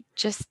 but she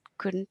just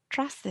couldn't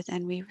trust it.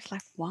 And we was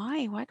like,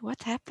 why?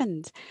 What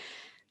happened?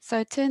 So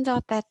it turns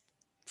out that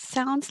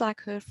sounds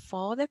like her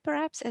father,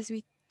 perhaps, as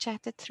we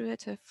chatted through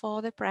it, her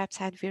father perhaps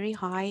had very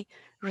high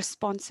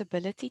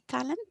responsibility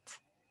talent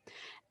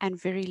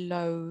and very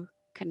low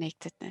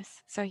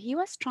connectedness. So he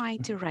was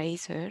trying to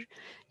raise her.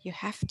 You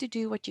have to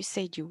do what you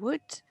said you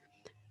would.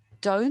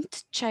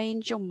 Don't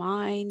change your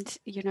mind,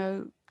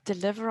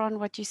 deliver on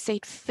what you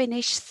said,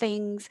 finish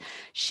things.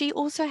 She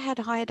also had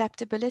high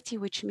adaptability,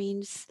 which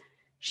means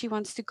she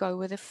wants to go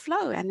with the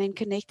flow. And then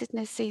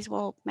connectedness says,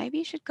 well, maybe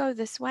you should go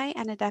this way.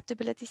 And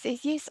adaptability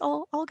says, yes,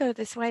 I'll go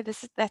this way.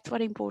 That's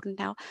what's important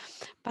now.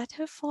 But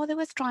her father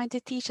was trying to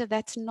teach her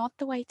that's not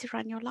the way to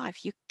run your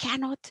life. You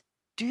cannot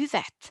do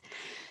that.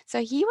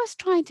 So he was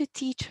trying to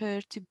teach her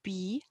to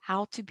be,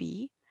 how to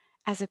be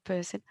as a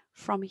person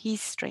from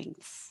his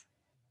strengths.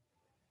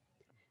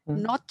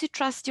 Not to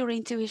trust your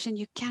intuition.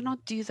 You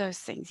cannot do those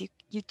things.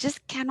 You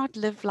just cannot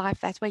live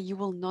life that way. You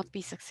will not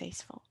be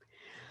successful.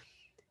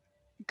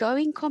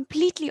 Going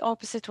completely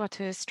opposite what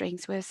her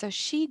strengths were. So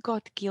she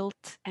got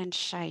guilt and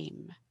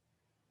shame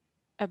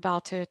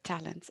about her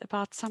talents,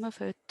 about some of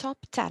her top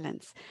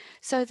talents.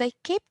 So they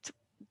kept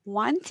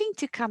wanting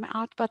to come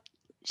out, but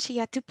she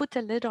had to put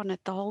a lid on it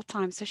the whole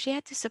time. So she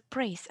had to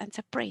suppress and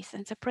suppress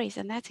and suppress.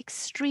 And that's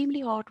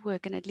extremely hard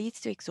work, and it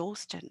leads to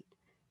exhaustion.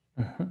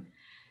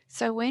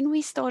 So when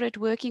we started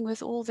working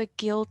with all the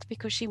guilt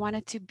because she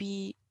wanted to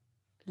be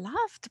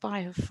loved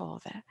by her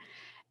father,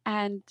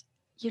 and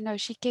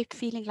she kept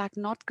feeling like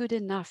not good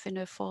enough in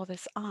her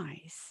father's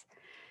eyes.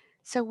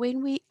 So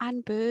when we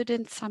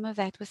unburdened some of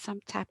that with some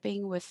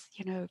tapping, with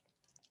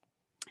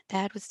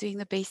Dad was doing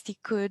the best he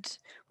could,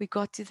 we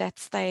got to that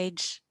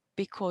stage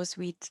because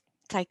we'd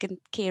taken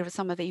care of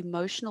some of the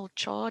emotional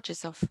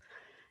charges of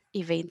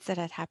events that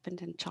had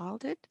happened in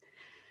childhood.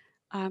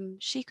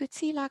 She could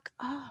see like,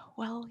 oh,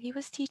 well, he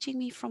was teaching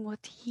me from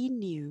what he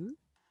knew,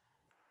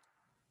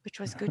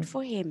 which was good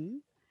for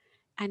him.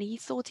 And he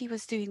thought he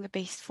was doing the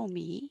best for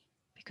me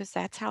because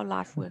that's how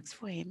life works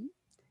for him.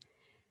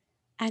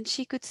 And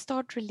she could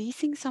start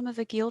releasing some of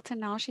the guilt,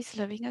 and now she's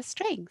living her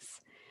strengths.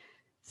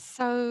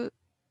 So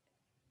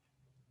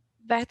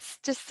that's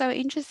just so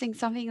interesting.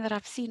 Something that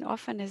I've seen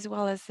often as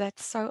well is that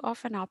so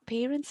often our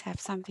parents have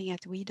something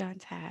that we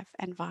don't have,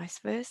 and vice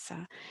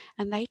versa.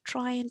 And they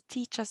try and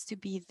teach us to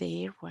be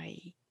their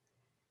way.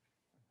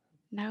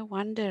 No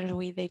wonder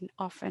we then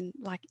often,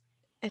 like,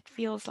 it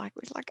feels like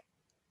we're like,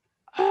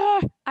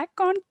 I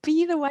can't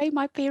be the way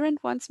my parent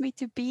wants me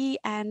to be,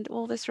 and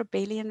all this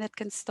rebellion that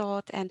can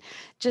start, and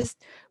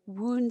just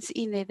wounds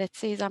in there that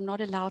says I'm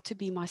not allowed to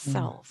be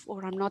myself,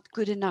 or I'm not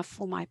good enough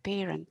for my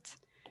parent.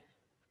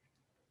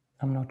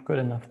 I'm not good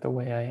enough the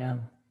way I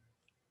am.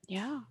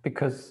 Yeah.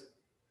 Because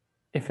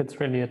if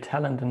it's really a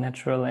talent, a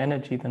natural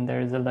energy, then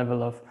there is a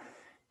level of,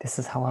 this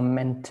is how I'm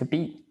meant to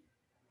be.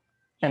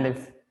 And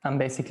if I'm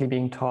basically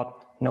being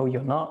taught, no,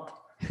 you're not,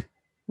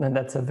 then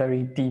that's a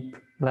very deep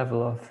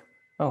level of,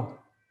 oh,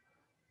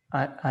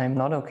 I'm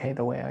not okay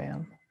the way I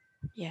am.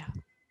 Yeah.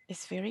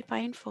 It's very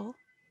painful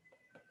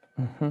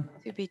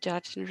to be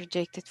judged and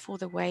rejected for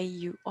the way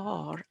you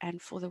are and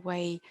for the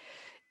way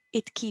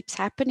it keeps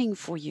happening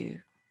for you.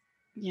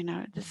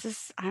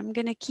 I'm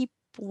going to keep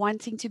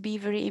wanting to be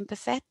very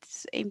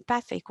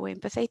empathic or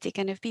empathetic.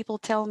 And if people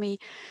tell me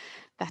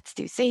that's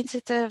too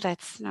sensitive,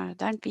 no,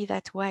 don't be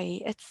that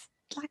way. It's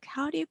like,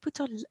 how do you put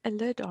a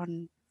lid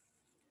on?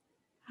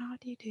 How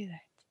do you do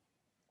that?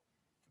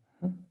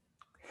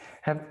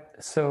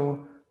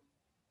 So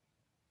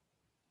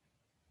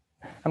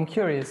I'm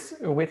curious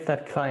with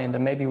that client,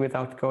 and maybe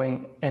without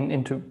going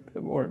into,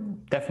 or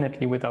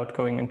definitely without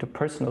going into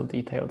personal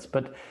details,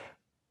 but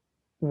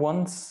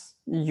once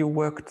you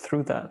worked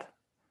through that,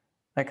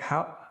 like,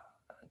 how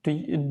do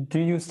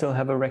you still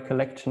have a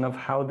recollection of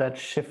how that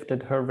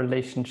shifted her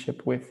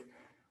relationship with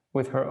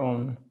her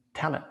own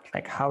talent?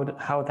 Like how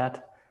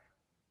that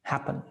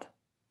happened?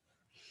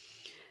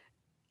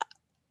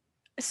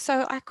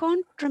 So I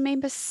can't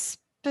remember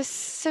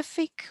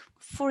specific,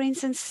 for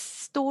instance,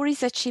 stories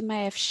that she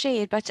may have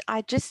shared, but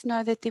I just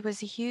know that there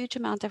was a huge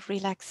amount of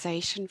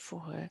relaxation for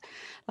her.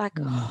 Like,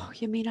 oh,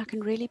 you mean I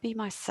can really be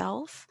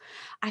myself?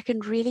 I can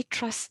really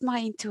trust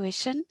my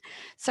intuition.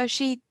 So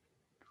she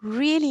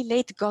really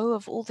let go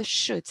of all the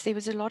shoulds. There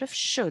was a lot of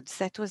shoulds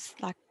that was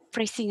like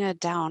pressing her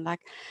down.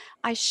 Like,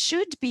 I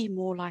should be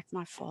more like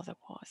my father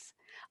was.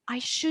 I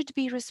should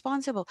be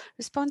responsible.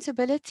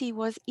 Responsibility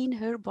was in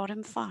her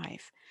bottom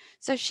 5.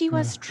 So she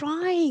was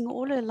trying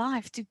all her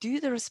life to do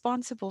the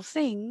responsible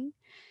thing,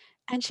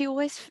 and she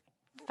always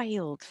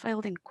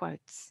failed in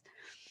quotes.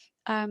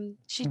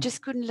 She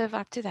just couldn't live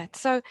up to that.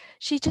 So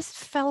she just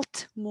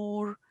felt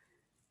more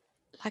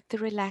like the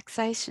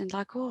relaxation,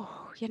 like,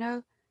 oh,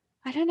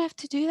 I don't have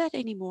to do that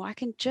anymore. I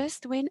can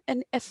just, when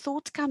a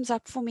thought comes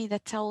up for me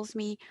that tells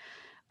me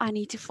I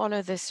need to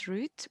follow this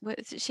route.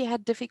 She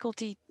had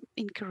difficulty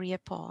in career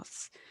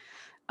paths.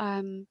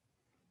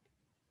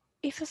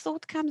 If a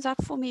thought comes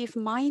up for me, if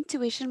my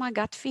intuition, my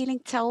gut feeling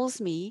tells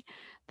me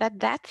that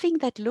that thing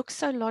that looks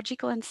so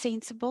logical and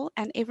sensible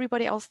and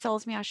everybody else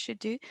tells me I should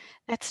do,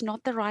 that's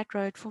not the right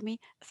road for me,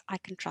 I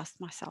can trust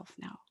myself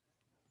now.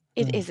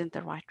 It isn't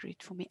the right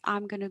route for me.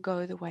 I'm going to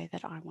go the way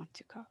that I want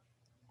to go.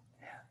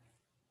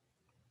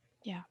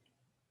 Yeah.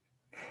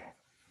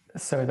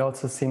 So it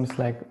also seems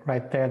like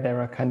right there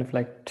are kind of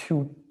like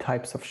 2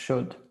 types of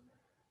should.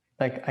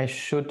 Like I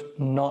should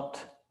not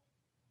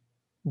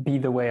be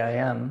the way I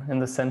am, in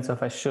the sense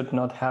of I should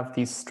not have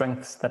these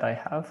strengths that I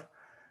have.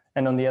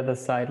 And on the other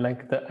side,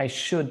 like I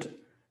should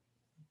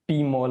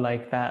be more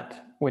like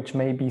that, which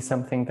may be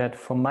something that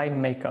for my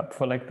makeup,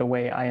 for like the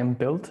way I am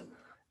built,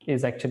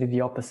 is actually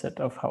the opposite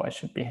of how I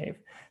should behave.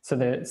 So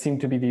there seem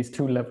to be these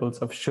 2 levels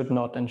of should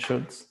not and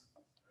shoulds.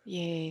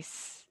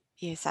 Yes,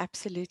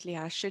 absolutely.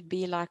 I should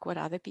be like what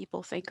other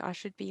people think I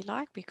should be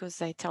like because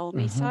they tell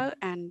me so,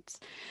 and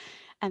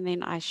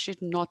then I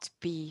should not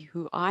be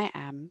who I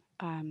am.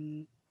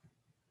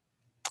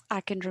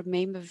 I can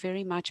remember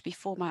very much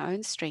before my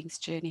own strengths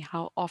journey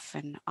how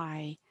often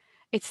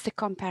it's the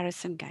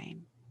comparison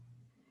game.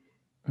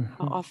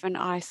 How often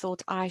I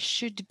thought I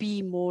should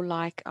be more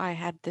like, I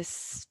had this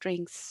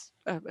strengths,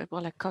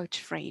 a coach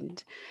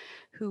friend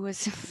who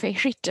was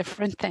very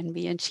different than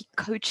me, and she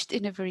coached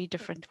in a very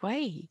different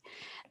way.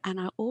 And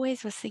I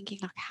always was thinking,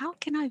 like, how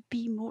can I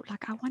be more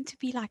like, I want to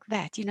be like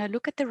that.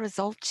 Look at the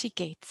results she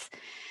gets.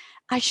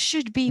 I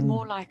should be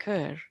more like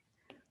her.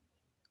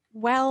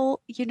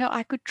 Well,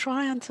 I could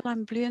try until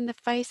I'm blue in the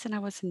face, and I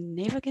was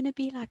never going to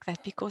be like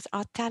that because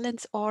our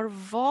talents are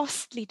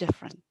vastly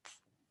different.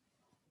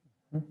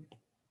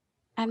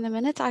 And the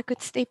minute I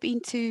could step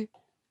into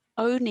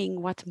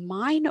owning what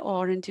mine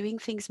are and doing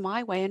things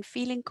my way and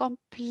feeling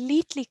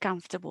completely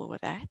comfortable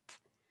with that,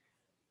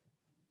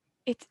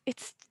 it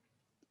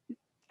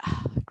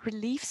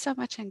relieves so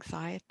much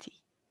anxiety.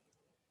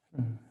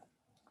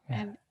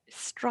 And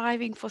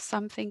striving for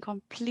something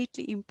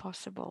completely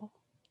impossible.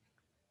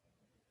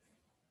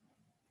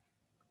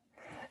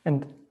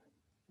 And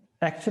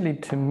actually,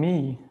 to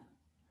me,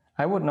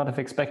 I would not have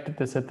expected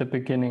this at the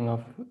beginning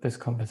of this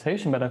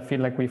conversation, but I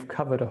feel like we've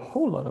covered a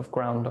whole lot of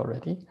ground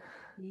already.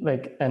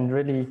 And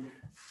really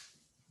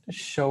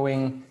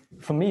showing,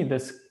 for me,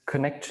 this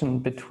connection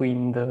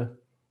between the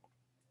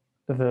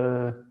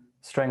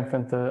strength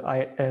and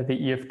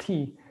the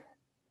EFT,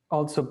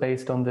 also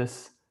based on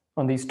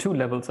these 2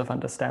 levels of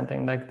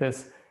understanding, like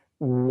this,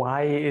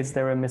 why is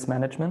there a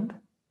mismanagement?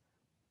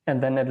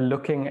 And then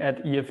looking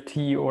at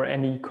EFT or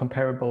any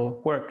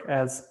comparable work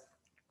as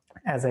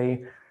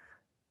a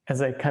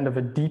kind of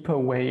a deeper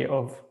way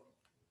of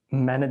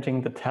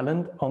managing the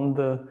talent on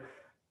the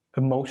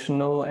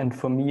emotional, and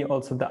for me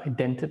also the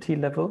identity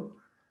level.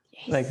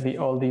 Yes. Like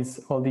all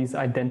these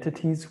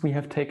identities we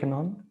have taken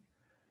on.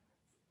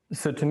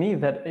 So to me,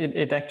 that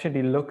it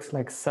actually looks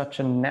like such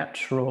a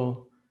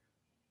natural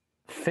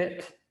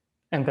fit,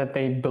 and that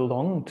they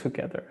belong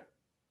together.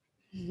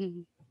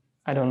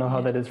 I don't know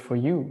how that is for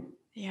you.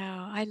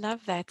 Yeah, I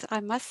love that.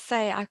 I must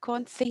say, I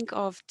can't think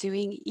of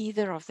doing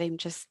either of them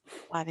just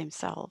by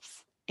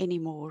themselves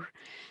anymore.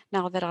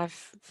 Now that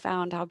I've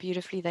found how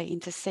beautifully they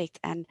intersect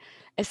and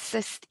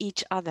assist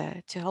each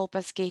other to help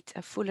us get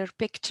a fuller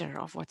picture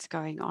of what's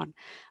going on.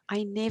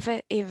 I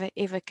never, ever,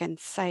 ever can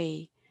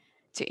say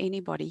to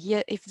anybody,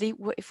 here,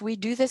 if we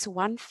do this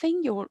one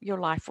thing, your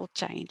life will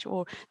change,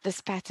 or this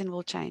pattern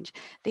will change.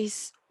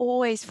 There's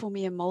always for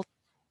me a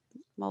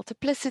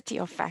multiplicity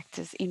of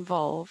factors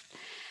involved.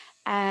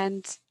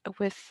 And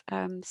with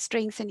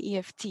strengths and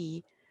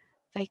EFT,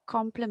 they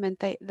complement,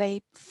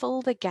 they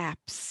fill the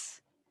gaps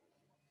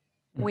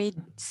where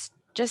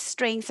just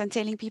strengths and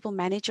telling people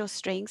manage your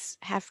strengths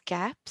have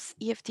gaps.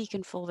 EFT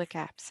can fill the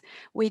gaps.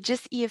 Where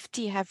just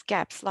EFT have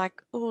gaps,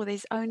 like, oh,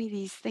 there's only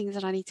these things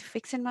that I need to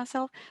fix in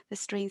myself, the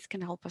strengths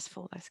can help us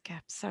fill those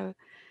gaps. So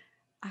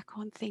I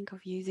can't think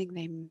of using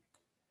them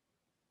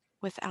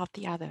without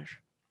the other.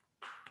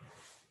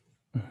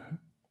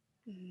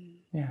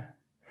 Yeah.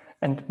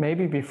 And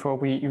maybe before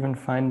we even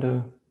find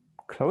a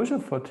closure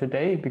for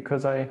today,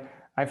 because I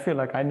feel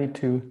like I need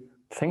to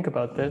think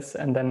about this,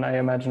 and then I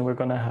imagine we're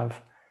going to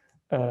have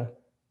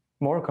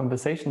more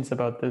conversations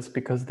about this,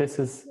 because this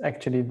is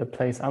actually the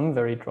place I'm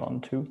very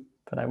drawn to.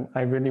 But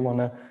I really want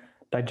to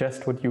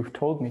digest what you've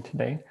told me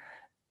today.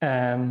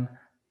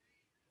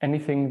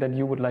 Anything that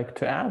you would like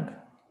to add,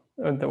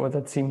 or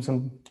that seems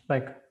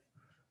like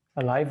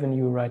alive in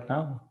you right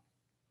now?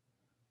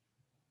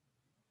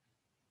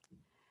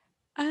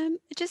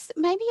 Just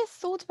maybe a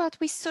thought about,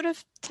 we sort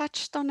of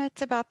touched on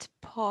it about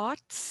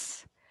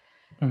parts.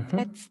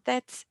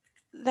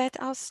 That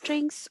our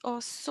strengths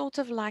are sort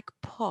of like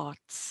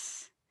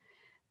parts,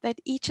 that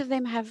each of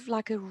them have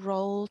like a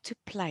role to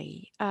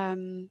play,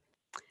 and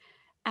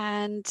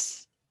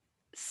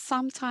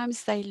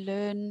sometimes they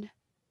learn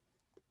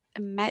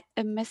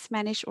a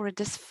mismanaged or a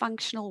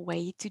dysfunctional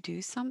way to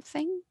do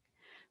something,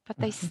 but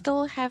they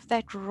still have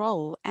that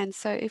role. And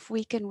so if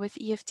we can, with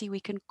EFT, we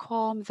can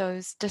calm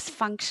those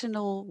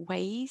dysfunctional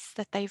ways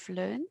that they've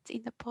learned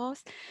in the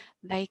past,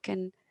 they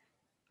can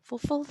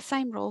fulfill the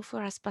same role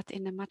for us, but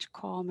in a much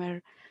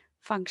calmer,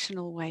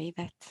 functional way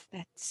that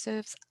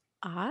serves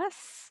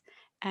us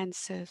and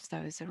serves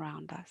those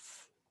around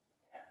us.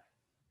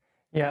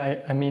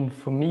 Yeah, I mean,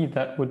 for me,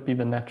 that would be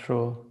the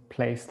natural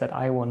place that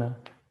I want to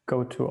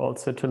go to,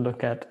 also to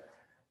look at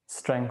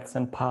strengths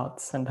and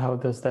parts and how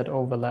does that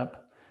overlap.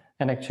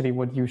 And actually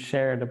what you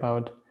shared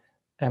about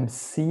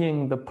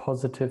seeing the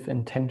positive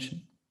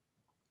intention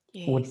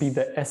would be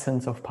the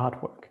essence of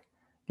part work.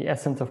 The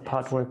essence of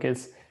part work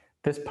is,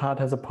 this part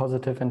has a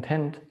positive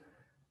intent.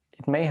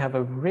 It may have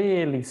a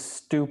really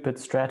stupid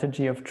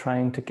strategy of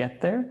trying to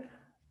get there,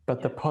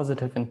 but the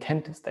positive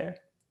intent is there.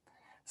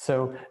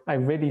 So I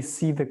really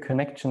see the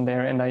connection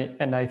there, and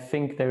I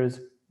think there is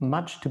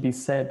much to be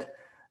said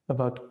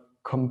about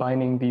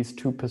combining these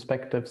two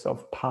perspectives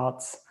of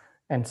parts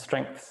and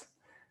strengths.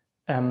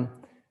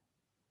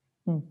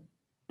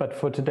 But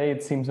for today,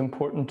 it seems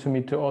important to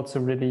me to also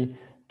really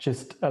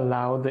just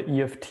allow the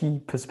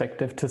EFT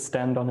perspective to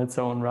stand on its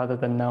own, rather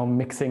than now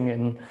mixing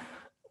in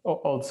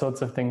all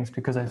sorts of things,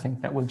 because I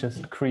think that will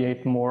just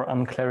create more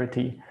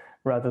unclarity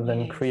rather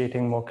than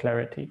creating more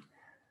clarity.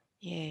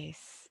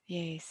 Yes.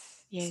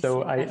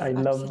 So I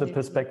love the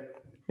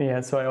perspective.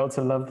 Yeah, so I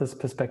also love this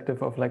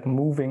perspective of like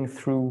moving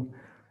through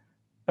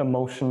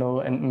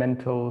emotional and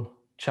mental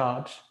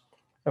charge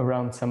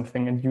around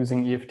something and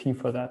using EFT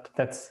for that.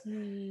 That's,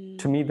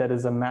 to me, that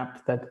is a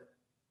map that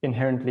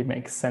inherently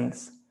makes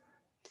sense.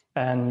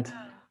 And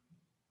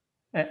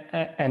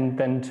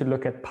then to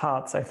look at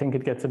parts, I think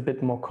it gets a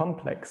bit more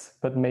complex,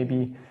 but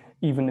maybe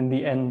even in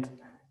the end,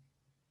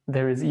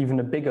 there is even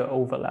a bigger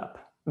overlap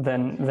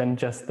than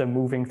just the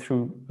moving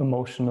through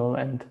emotional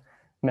and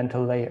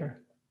mental layer.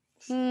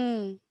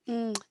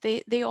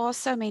 There are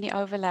so many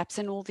overlaps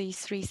in all these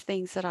three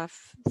things that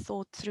I've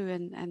thought through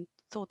and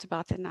thought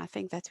about, and I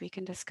think that we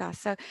can discuss.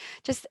 So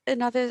just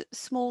another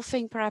small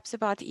thing perhaps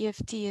about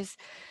EFT is,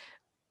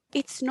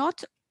 it's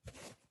not,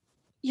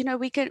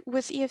 we can,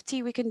 with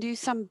EFT, we can do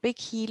some big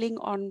healing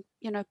on,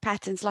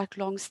 patterns, like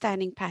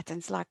long-standing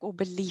patterns, like, or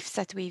beliefs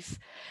that we've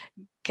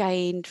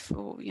gained,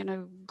 or,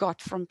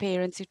 got from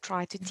parents who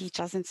try to teach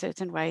us in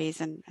certain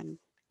ways and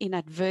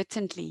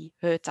inadvertently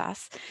hurt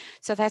us.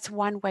 So that's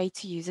one way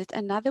to use it.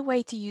 Another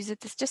way to use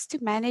it is just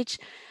to manage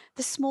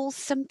the small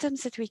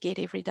symptoms that we get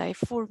every day.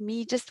 For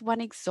me, just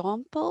one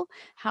example,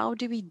 how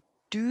do we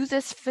do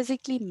this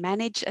physically,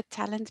 manage a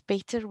talent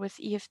better with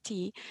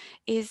EFT,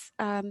 is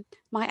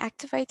my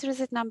activator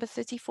is at number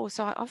 34.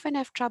 So I often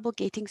have trouble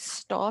getting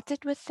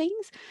started with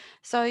things.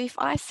 So if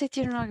I sit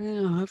here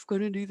and I've got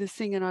to do this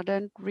thing and I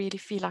don't really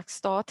feel like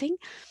starting,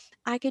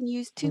 I can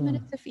use 2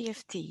 minutes of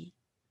EFT,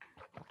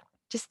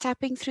 just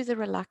tapping through the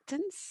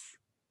reluctance,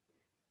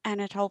 and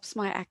it helps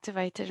my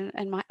activator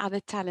and my other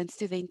talents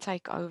to then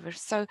take over.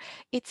 So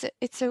it's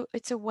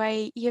a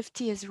way,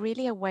 EFT is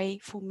really a way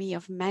for me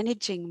of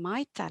managing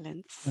my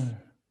talents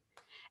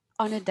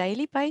on a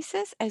daily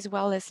basis, as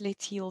well as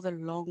let's heal the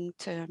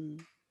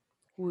long-term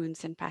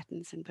wounds and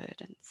patterns and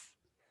burdens.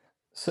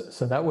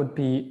 So that would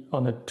be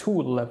on a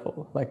tool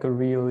level, like a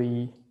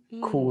really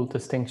cool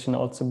distinction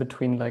also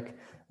between like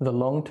the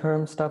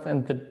long-term stuff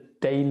and the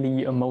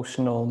daily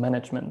emotional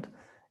management,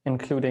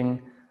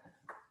 including,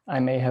 I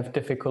may have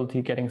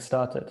difficulty getting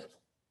started.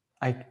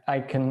 I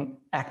can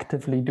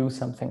actively do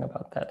something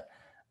about that.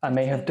 I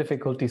may have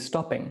difficulty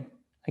stopping.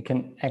 I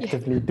can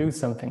actively do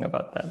something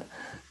about that.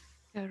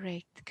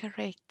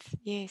 Correct.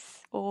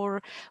 Yes.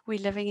 Or we're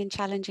living in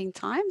challenging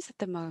times at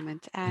the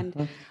moment.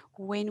 And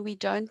when we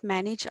don't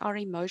manage our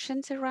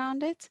emotions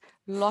around it,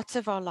 lots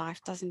of our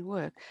life doesn't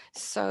work.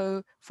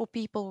 So for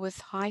people with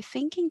high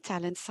thinking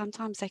talents,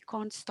 sometimes they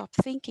can't stop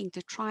thinking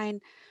to try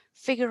and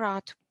figure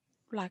out,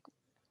 like,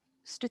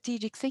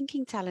 strategic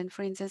thinking talent,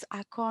 for instance.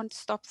 I can't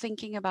stop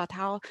thinking about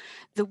how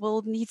the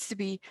world needs to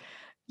be,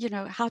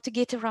 how to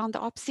get around the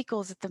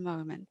obstacles at the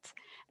moment.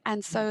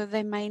 And so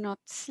they may not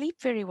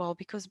sleep very well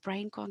because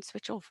brain can't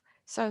switch off.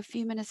 So a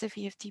few minutes of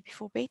EFT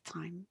before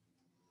bedtime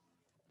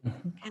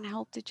can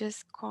help to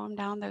just calm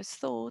down those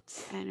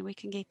thoughts, and we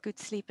can get good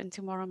sleep. And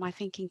tomorrow my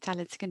thinking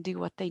talents can do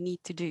what they need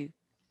to do.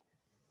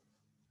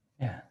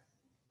 Yeah.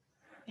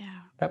 Yeah.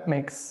 That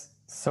makes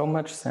so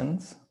much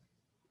sense.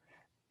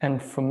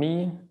 And for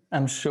me,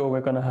 I'm sure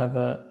we're going to have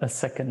a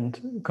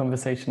second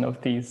conversation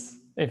of these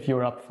if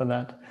you're up for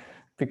that,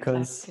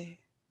 because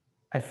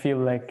I feel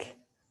like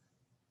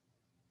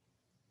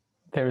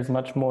there is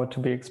much more to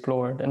be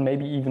explored, and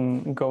maybe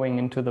even going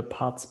into the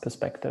parts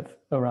perspective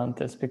around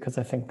this, because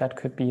I think that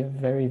could be a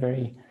very,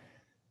 very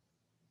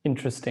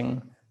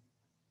interesting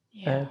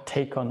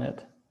take on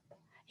it.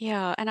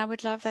 Yeah, and I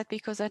would love that,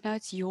 because I know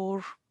it's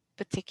your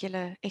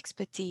particular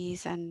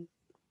expertise and,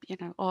 you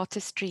know,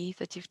 artistry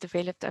that you've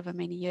developed over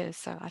many years.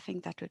 So I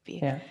think that would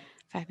be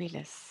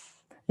fabulous.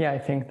 Yeah, I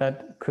think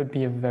that could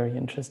be a very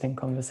interesting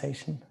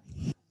conversation.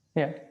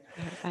 Yeah.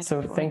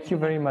 So thank you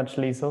very much,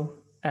 Liesl.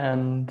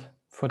 And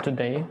for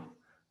today,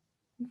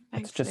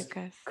 let's just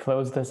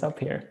close this up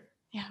here.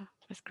 Yeah,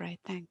 it was great.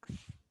 Thanks.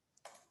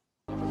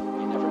 You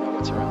never know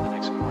what's around the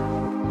next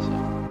corner.